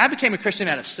all right, I became a Christian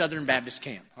at a Southern Baptist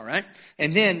camp, all right?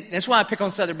 And then, that's why I pick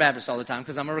on Southern Baptists all the time,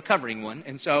 because I'm a recovering one,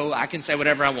 and so I can say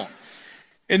whatever I want.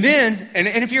 And then, and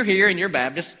if you're here and you're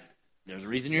Baptist, there's a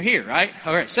reason you're here, right?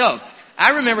 All right, so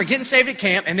I remember getting saved at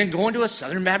camp and then going to a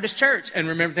Southern Baptist church and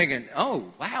remember thinking,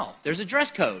 oh, wow, there's a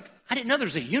dress code. I didn't know there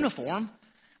was a uniform.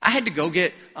 I had to go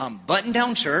get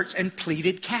button-down shirts and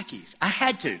pleated khakis. I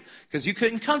had to, because you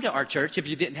couldn't come to our church if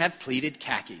you didn't have pleated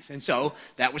khakis. And so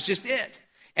that was just it.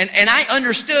 And I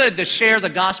understood to share the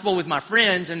gospel with my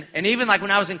friends. And even like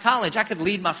when I was in college, I could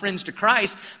lead my friends to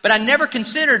Christ. But I never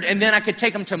considered, and then I could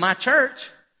take them to my church.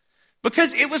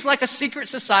 Because it was like a secret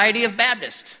society of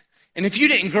Baptists. And if you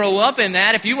didn't grow up in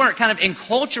that, if you weren't kind of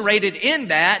enculturated in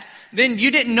that, then you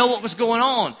didn't know what was going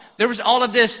on. There was all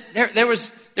of this, there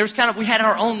was kind of, we had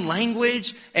our own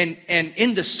language and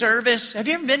in the service. Have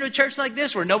you ever been to a church like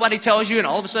this where nobody tells you and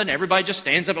all of a sudden everybody just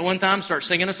stands up at one time and starts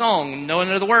singing a song and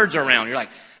none of the words are around? You're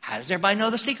like, how does everybody know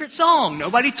the secret song?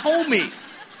 Nobody told me.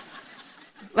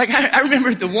 Like, I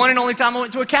remember the one and only time I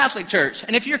went to a Catholic church.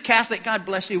 And if you're Catholic, God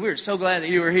bless you. We're so glad that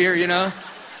you were here, you know.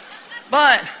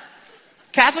 But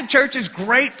Catholic church is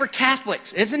great for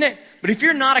Catholics, isn't it? But if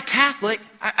you're not a Catholic,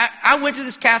 I went to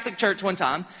this Catholic church one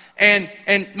time, and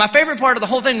my favorite part of the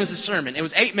whole thing was the sermon. It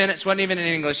was 8 minutes, wasn't even in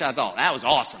English. I thought, that was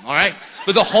awesome, all right?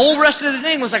 But the whole rest of the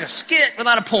thing was like a skit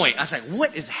without a point. I was like,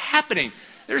 what is happening?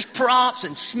 There's props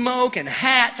and smoke and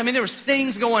hats. I mean, there was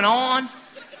things going on.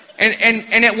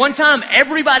 And at one time,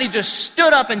 everybody just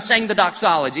stood up and sang the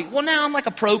doxology. Well, now I'm like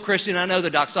a pro-Christian. I know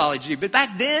the doxology. But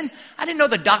back then, I didn't know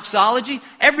the doxology.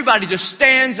 Everybody just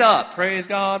stands up. Praise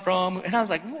God from... And I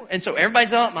was like, whoa. And so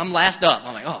everybody's up. I'm last up.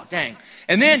 I'm like, oh, dang.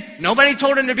 And then nobody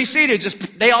told them to be seated.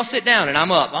 Just they all sit down and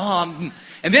I'm up.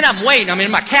 And then I'm waiting. I'm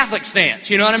in my Catholic stance.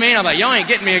 You know what I mean? I'm like, y'all ain't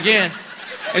getting me again.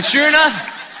 And sure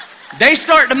enough, they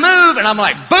start to move. And I'm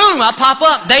like, boom, I pop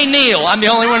up. They kneel. I'm the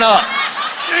only one up.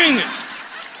 Dang it.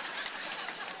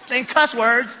 Saying cuss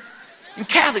words in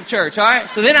Catholic church, all right?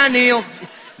 So then I kneel.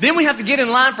 Then we have to get in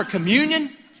line for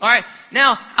communion, all right?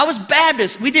 Now, I was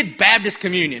Baptist. We did Baptist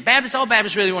communion. All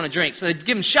Baptists really want to drink, so they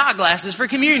give them shot glasses for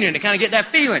communion to kind of get that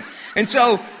feeling. And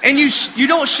so, and you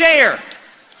don't share.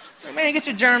 Man, get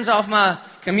your germs off my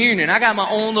communion. I got my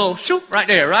own little shoop right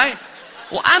there, right?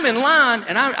 Well, I'm in line,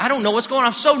 and I don't know what's going on.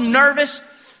 I'm so nervous.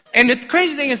 And the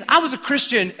crazy thing is, I was a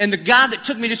Christian, and the guy that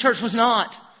took me to church was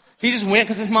not. He just went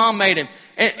because his mom made him.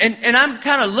 And I'm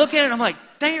kind of looking and I'm like,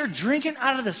 they are drinking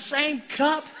out of the same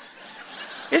cup?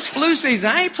 It's flu season.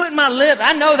 I ain't putting my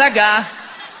I know that guy.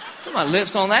 Put my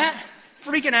lips on that.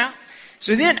 Freaking out.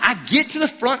 So then I get to the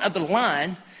front of the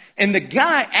line and the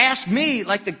guy asked me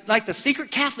like the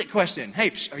secret Catholic question.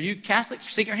 Hey, are you Catholic?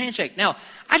 Secret handshake. Now,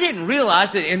 I didn't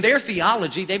realize that in their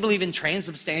theology, they believe in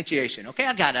transubstantiation. Okay,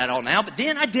 I got that all now, but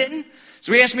then I didn't.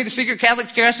 So he asked me the secret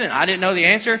Catholic question. I didn't know the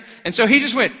answer. And so he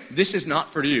just went, this is not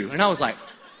for you. And I was like,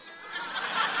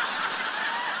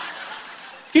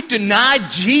 he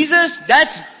denied Jesus?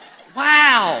 That's,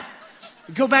 wow.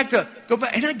 Go back. And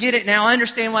I get it now. I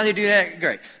understand why they do that.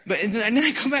 Great. And then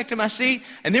I go back to my seat.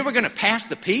 And then we're going to pass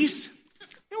the peace.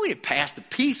 We didn't pass the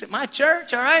peace at my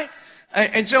church, all right?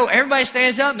 And so everybody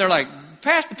stands up and they're like,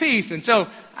 pass the peace. And so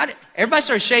everybody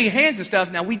started shaking hands and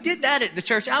stuff. Now, we did that at the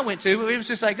church I went to. But it was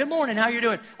just like, good morning, how you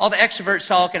doing? All the extroverts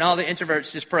talk and all the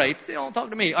introverts just pray. They don't talk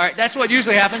to me. All right, that's what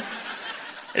usually happens.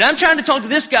 And I'm trying to talk to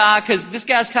this guy because this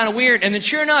guy's kind of weird. And then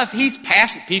sure enough, he's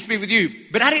passing, peace be with you.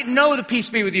 But I didn't know the peace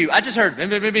be with you. I just heard,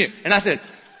 and I said,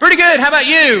 pretty good, how about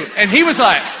you? And he was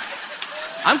like,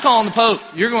 I'm calling the Pope.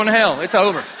 You're going to hell. It's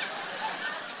over.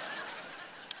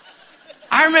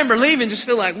 I remember leaving, just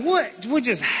feel like, what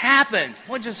just happened?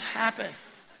 What just happened?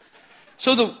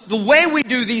 So the way we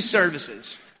do these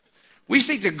services, we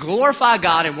seek to glorify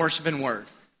God in worship and word.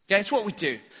 Okay, that's what we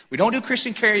do. We don't do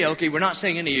Christian karaoke. We're not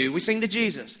singing to you. We sing to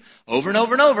Jesus. Over and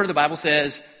over and over, the Bible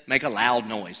says, make a loud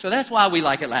noise. So that's why we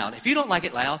like it loud. If you don't like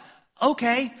it loud,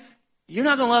 okay, you're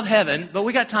not going to love heaven, but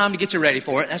we got time to get you ready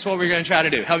for it. That's what we're going to try to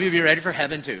do. Help you be ready for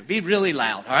heaven too. Be really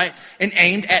loud, all right? And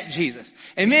aimed at Jesus.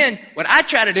 And then what I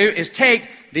try to do is take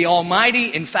the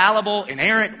almighty, infallible,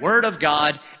 inerrant Word of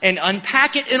God and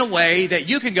unpack it in a way that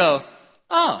you can go,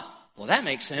 oh, well, that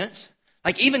makes sense.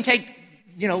 Like even take,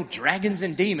 dragons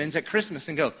and demons at Christmas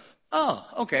and go, oh,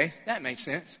 okay, that makes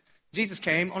sense. Jesus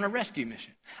came on a rescue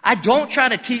mission. I don't try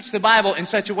to teach the Bible in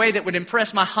such a way that would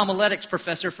impress my homiletics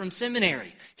professor from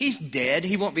seminary. He's dead.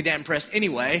 He won't be that impressed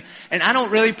anyway. And I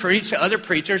don't really preach to other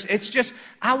preachers. It's just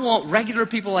I want regular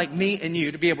people like me and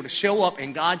you to be able to show up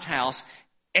in God's house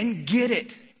and get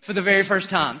it for the very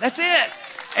first time. That's it.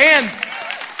 And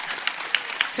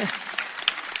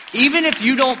even if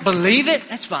you don't believe it,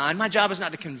 that's fine. My job is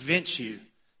not to convince you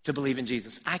to believe in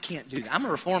Jesus. I can't do that. I'm a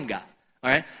reformed guy. All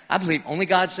right? I believe only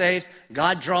God saves,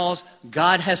 God draws,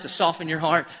 God has to soften your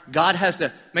heart, God has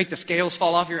to make the scales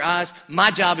fall off your eyes.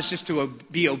 My job is just to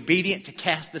be obedient to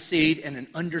cast the seed in an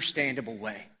understandable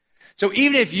way. So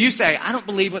even if you say, I don't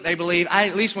believe what they believe, I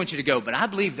at least want you to go, but I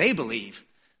believe they believe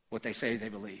what they say they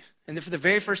believe. And then for the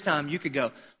very first time, you could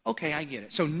go, okay, I get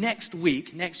it. So next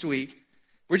week,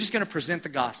 we're just going to present the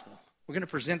gospel. We're going to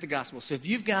present the gospel. So if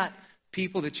you've got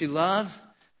people that you love,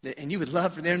 and you would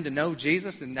love for them to know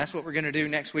Jesus, then that's what we're going to do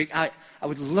next week. I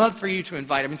would love for you to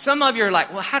invite them. And some of you are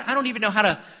like, well, I don't even know how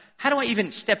do I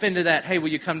even step into that, hey, will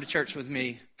you come to church with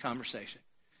me conversation?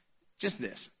 Just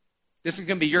this. This is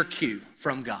going to be your cue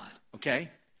from God, okay?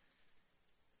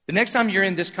 The next time you're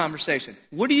in this conversation,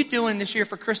 what are you doing this year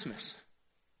for Christmas?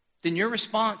 Then your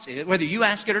response is, whether you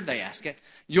ask it or they ask it,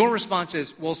 your response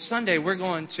is, well, Sunday we're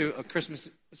going to a Christmas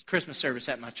service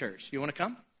at my church. You want to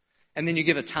come? And then you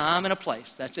give a time and a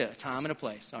place. That's it, a time and a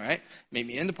place, all right? Meet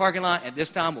me in the parking lot. At this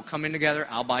time, we'll come in together.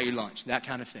 I'll buy you lunch, that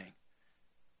kind of thing.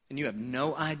 And you have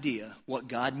no idea what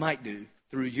God might do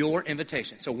through your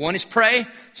invitation. So one is pray.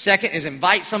 Second is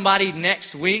invite somebody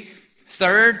next week.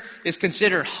 Third is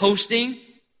consider hosting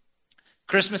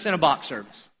Christmas in a box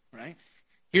service, right?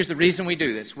 Here's the reason we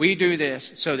do this. We do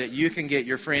this so that you can get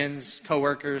your friends,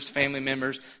 coworkers, family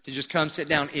members to just come sit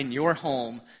down in your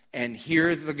home and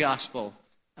hear the gospel,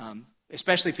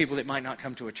 especially people that might not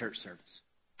come to a church service,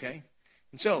 okay?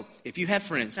 And so, if you have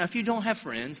friends, now if you don't have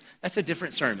friends, that's a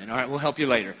different sermon, all right? We'll help you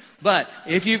later. But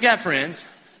if you've got friends,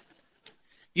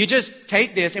 you just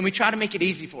take this and we try to make it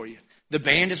easy for you. The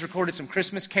band has recorded some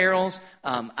Christmas carols.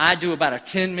 I do about a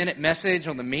 10-minute message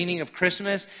on the meaning of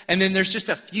Christmas. And then there's just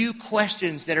a few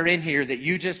questions that are in here that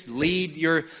you just lead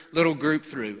your little group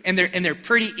through. And they're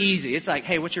pretty easy. It's like,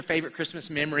 hey, what's your favorite Christmas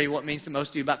memory? What means the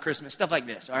most to you about Christmas? Stuff like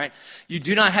this, all right? You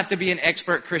do not have to be an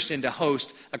expert Christian to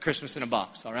host a Christmas in a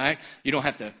box, all right? You don't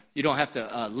have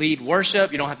to lead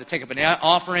worship. You don't have to take up an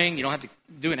offering. You don't have to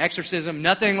do an exorcism.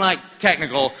 Nothing like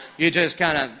technical. You just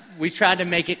we tried to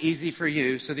make it easy for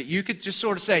you so that you could just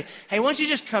sort of say, hey, why don't you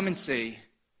just come and see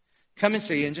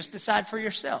and just decide for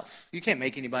yourself. You can't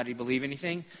make anybody believe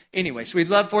anything. Anyway, so we'd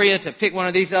love for you to pick one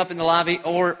of these up in the lobby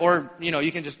or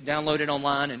you can just download it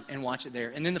online and watch it there.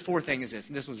 And then the fourth thing is this,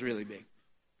 and this was really big.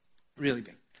 Really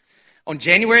big. On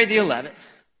January the 11th,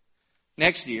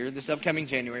 next year, this upcoming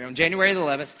January, on January the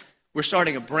 11th, we're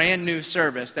starting a brand new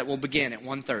service that will begin at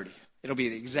 1:30. It'll be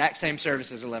the exact same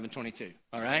service as 11:22,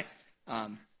 all right?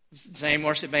 It's the same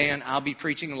worship band. I'll be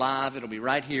preaching live. It'll be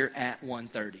right here at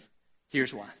 1:30.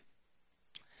 Here's why.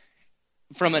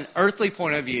 From an earthly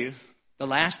point of view, the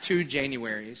last 2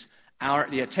 Januaries,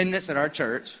 the attendance at our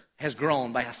church has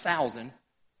grown by 1,000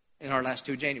 in our last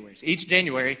 2 Januaries. Each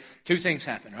January, 2 things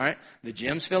happen, all right? The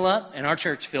gyms fill up and our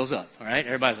church fills up, all right?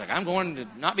 Everybody's like, I'm going to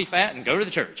not be fat and go to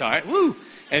the church, all right? Woo!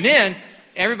 And then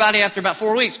everybody, after about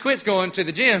 4 weeks, quits going to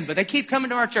the gym, but they keep coming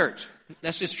to our church.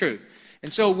 That's just true.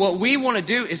 And so what we want to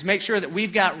do is make sure that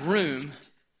we've got room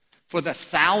for the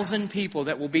 1,000 people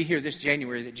that will be here this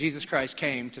January that Jesus Christ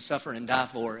came to suffer and die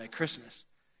for at Christmas.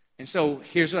 And so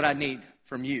here's what I need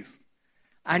from you.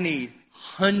 I need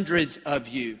hundreds of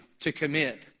you to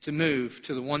commit to move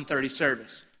to the 1:30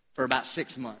 service for about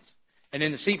 6 months. And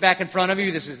in the seat back in front of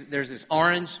you, there's this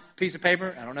orange piece of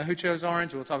paper. I don't know who chose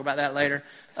orange. We'll talk about that later.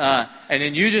 And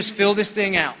then you just fill this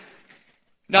thing out.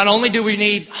 Not only do we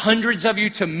need hundreds of you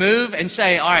to move and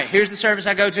say, all right, here's the service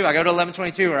I go to. I go to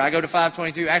 1122 or I go to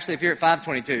 522. Actually, if you're at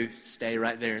 522, stay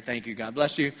right there. Thank you. God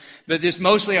bless you. But this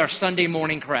mostly our Sunday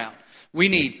morning crowd. We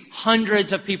need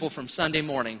hundreds of people from Sunday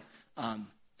morning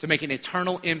to make an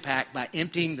eternal impact by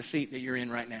emptying the seat that you're in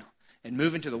right now and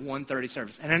moving to the 1:30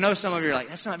 service. And I know some of you are like,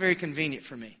 that's not very convenient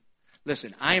for me.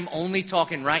 Listen, I am only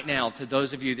talking right now to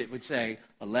those of you that would say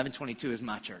 1122 is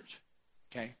my church.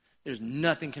 Okay? There's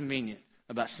nothing convenient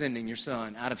about sending your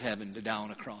son out of heaven to die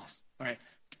on a cross. All right?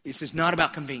 This is not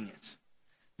about convenience.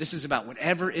 This is about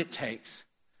whatever it takes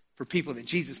for people that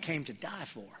Jesus came to die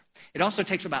for. It also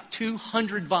takes about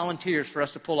 200 volunteers for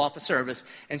us to pull off a service.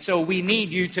 And so we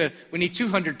need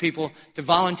 200 people to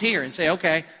volunteer and say,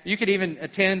 okay, you could even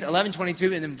attend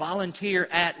 1122 and then volunteer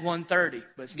at 1:30.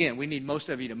 But again, we need most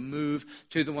of you to move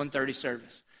to the 1:30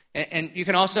 service. And you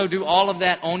can also do all of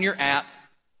that on your app.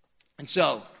 And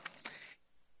so,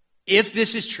 if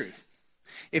this is true,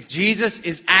 if Jesus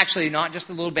is actually not just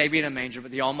a little baby in a manger, but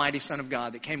the almighty Son of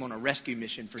God that came on a rescue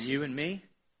mission for you and me,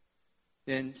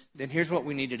 then here's what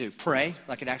we need to do. Pray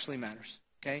like it actually matters,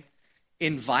 okay?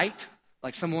 Invite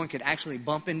like someone could actually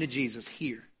bump into Jesus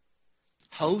here.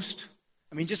 Host.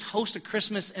 Just host a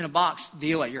Christmas in a box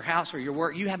deal at your house or your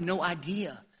work. You have no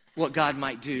idea what God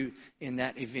might do in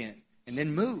that event. And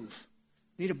then move.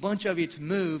 We need a bunch of you to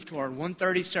move to our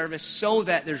 1:30 service so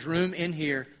that there's room in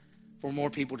here for more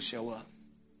people to show up.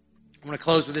 I'm going to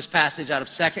close with this passage out of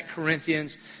 2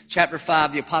 Corinthians chapter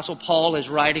 5. The Apostle Paul is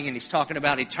writing, and he's talking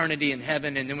about eternity in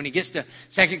heaven. And then when he gets to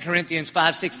 2 Corinthians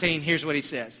 5:16, here's what he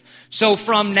says. So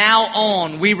from now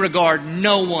on, we regard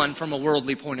no one from a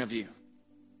worldly point of view.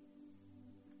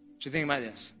 What you think about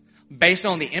this? Based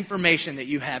on the information that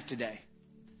you have today,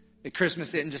 that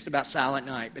Christmas isn't just about Silent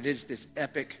Night, but it's this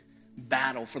epic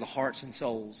battle for the hearts and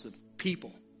souls of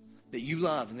people that you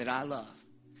love and that I love.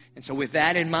 And so with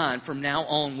that in mind, from now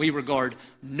on, we regard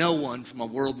no one from a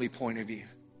worldly point of view.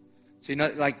 So,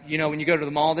 when you go to the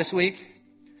mall this week,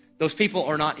 those people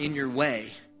are not in your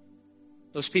way.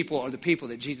 Those people are the people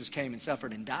that Jesus came and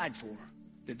suffered and died for,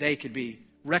 that they could be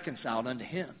reconciled unto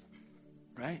him,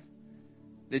 right?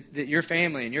 That your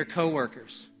family and your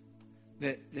coworkers,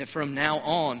 that from now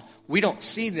on, we don't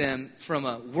see them from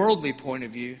a worldly point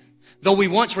of view. Though we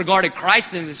once regarded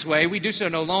Christ in this way, we do so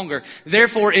no longer.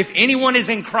 Therefore, if anyone is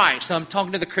in Christ, I'm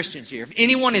talking to the Christians here. If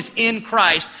anyone is in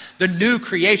Christ, the new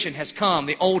creation has come.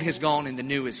 The old has gone and the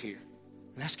new is here.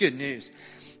 And that's good news.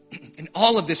 And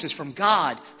all of this is from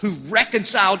God, who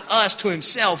reconciled us to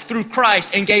himself through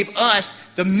Christ and gave us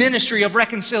the ministry of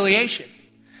reconciliation.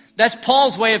 That's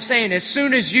Paul's way of saying, as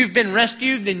soon as you've been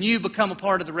rescued, then you become a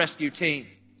part of the rescue team.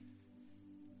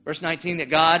 Verse 19,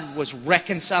 that God was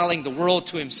reconciling the world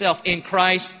to himself in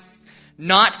Christ,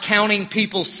 not counting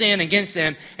people's sin against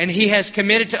them, and he has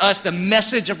committed to us the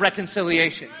message of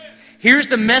reconciliation. Here's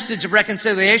the message of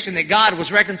reconciliation, that God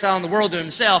was reconciling the world to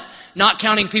himself, not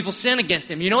counting people's sin against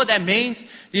him. You know what that means?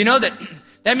 You know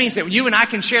that means that you and I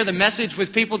can share the message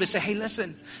with people that say, hey,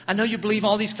 listen, I know you believe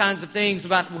all these kinds of things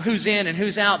about who's in and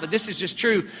who's out, but this is just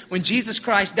true. When Jesus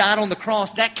Christ died on the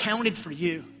cross, that counted for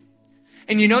you.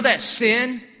 And you know that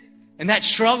sin and that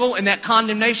struggle and that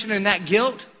condemnation and that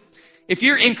guilt, if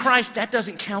you're in Christ, that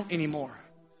doesn't count anymore.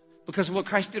 Because what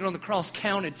Christ did on the cross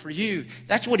counted for you.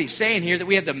 That's what he's saying here, that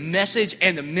we have the message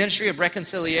and the ministry of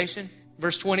reconciliation.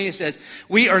 Verse 20, it says,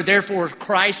 we are therefore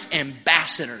Christ's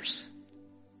ambassadors.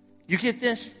 You get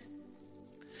this?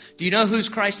 Do you know who's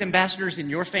Christ's ambassadors in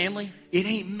your family? It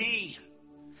ain't me.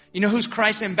 You know who's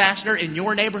Christ's ambassador in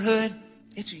your neighborhood?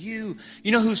 It's you.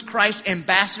 You know who's Christ's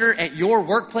ambassador at your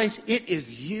workplace? It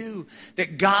is you.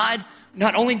 That God,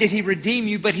 not only did he redeem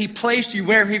you, but he placed you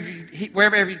wherever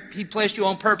he placed you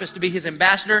on purpose to be his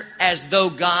ambassador, as though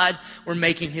God were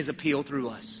making his appeal through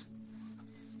us.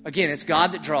 Again, it's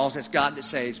God that draws, it's God that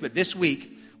saves. But this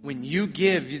week, when you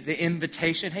give the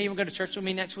invitation, hey, you want to go to church with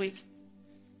me next week?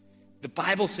 The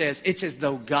Bible says it's as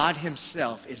though God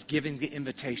himself is giving the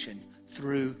invitation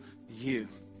through you.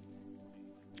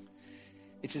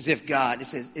 It's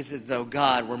as though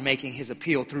God were making his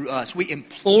appeal through us. We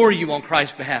implore you on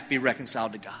Christ's behalf, be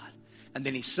reconciled to God. And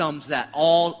then he sums that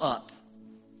all up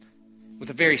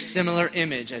with a very similar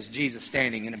image as Jesus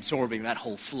standing and absorbing that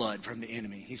whole flood from the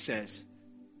enemy. He says,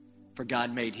 for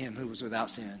God made him who was without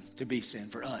sin to be sin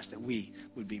for us, that we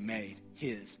would be made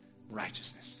his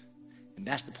righteousness. And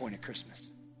that's the point of Christmas.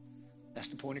 That's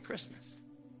the point of Christmas.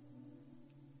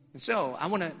 And so I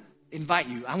want to invite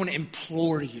you, I want to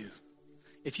implore you,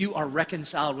 if you are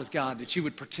reconciled with God, that you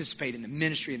would participate in the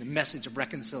ministry and the message of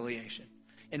reconciliation.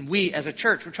 And we, as a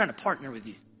church, we're trying to partner with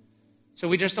you. So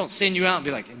we just don't send you out and be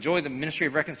like, enjoy the ministry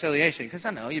of reconciliation. Because I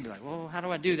know you'd be like, well, how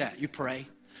do I do that? You pray.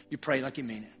 You pray like you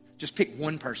mean it. Just pick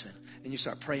one person, and you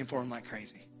start praying for them like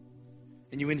crazy.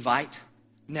 And you invite,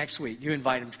 next week, you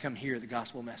invite them to come hear the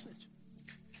gospel message.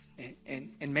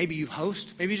 And maybe you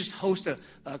just host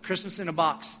a Christmas in a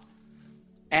box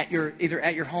either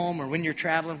at your home or when you're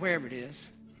traveling, wherever it is.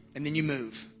 And then you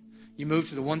move. You move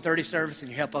to the 1:30 service, and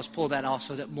you help us pull that off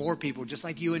so that more people, just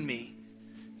like you and me,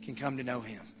 can come to know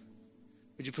him.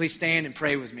 Would you please stand and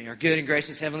pray with me? Our good and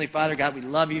gracious Heavenly Father, God, we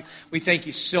love you. We thank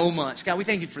you so much. God, we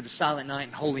thank you for the silent night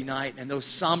and holy night and those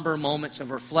somber moments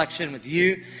of reflection with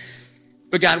you.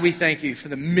 But God, we thank you for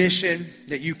the mission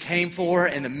that you came for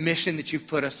and the mission that you've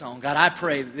put us on. God, I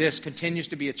pray that this continues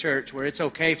to be a church where it's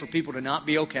okay for people to not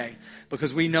be okay,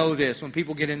 because we know this. When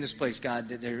people get in this place, God,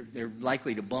 that they're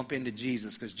likely to bump into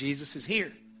Jesus because Jesus is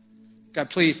here. God,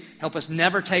 please help us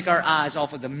never take our eyes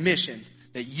off of the mission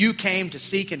that you came to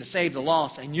seek and to save the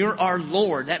lost. And you're our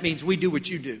Lord. That means we do what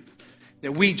you do,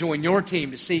 that we join your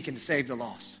team to seek and to save the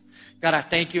lost. God, I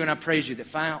thank you and I praise you that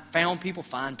found people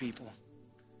find people.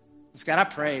 God, I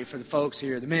pray for the folks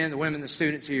here, the men, the women, the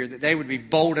students here, that they would be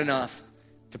bold enough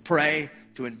to pray,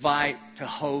 to invite, to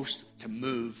host, to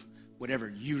move, whatever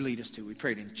you lead us to. We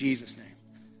pray it in Jesus' name.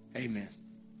 Amen.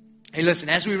 Hey, listen,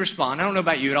 as we respond, I don't know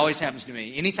about you, it always happens to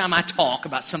me. Anytime I talk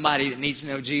about somebody that needs to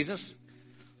know Jesus,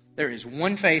 there is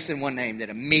one face and one name that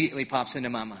immediately pops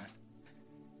into my mind.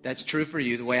 That's true for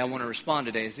you. The way I want to respond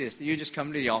today is this, that you just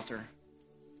come to the altar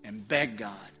and beg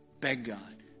God,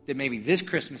 that maybe this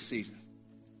Christmas season,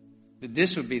 that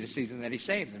this would be the season that he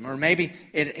saves them. Or maybe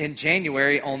in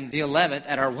January on the 11th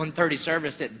at our 1:30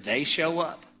 service that they show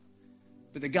up.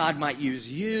 But that God might use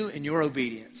you and your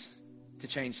obedience to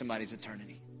change somebody's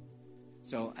eternity.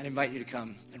 So I'd invite you to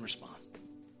come and respond.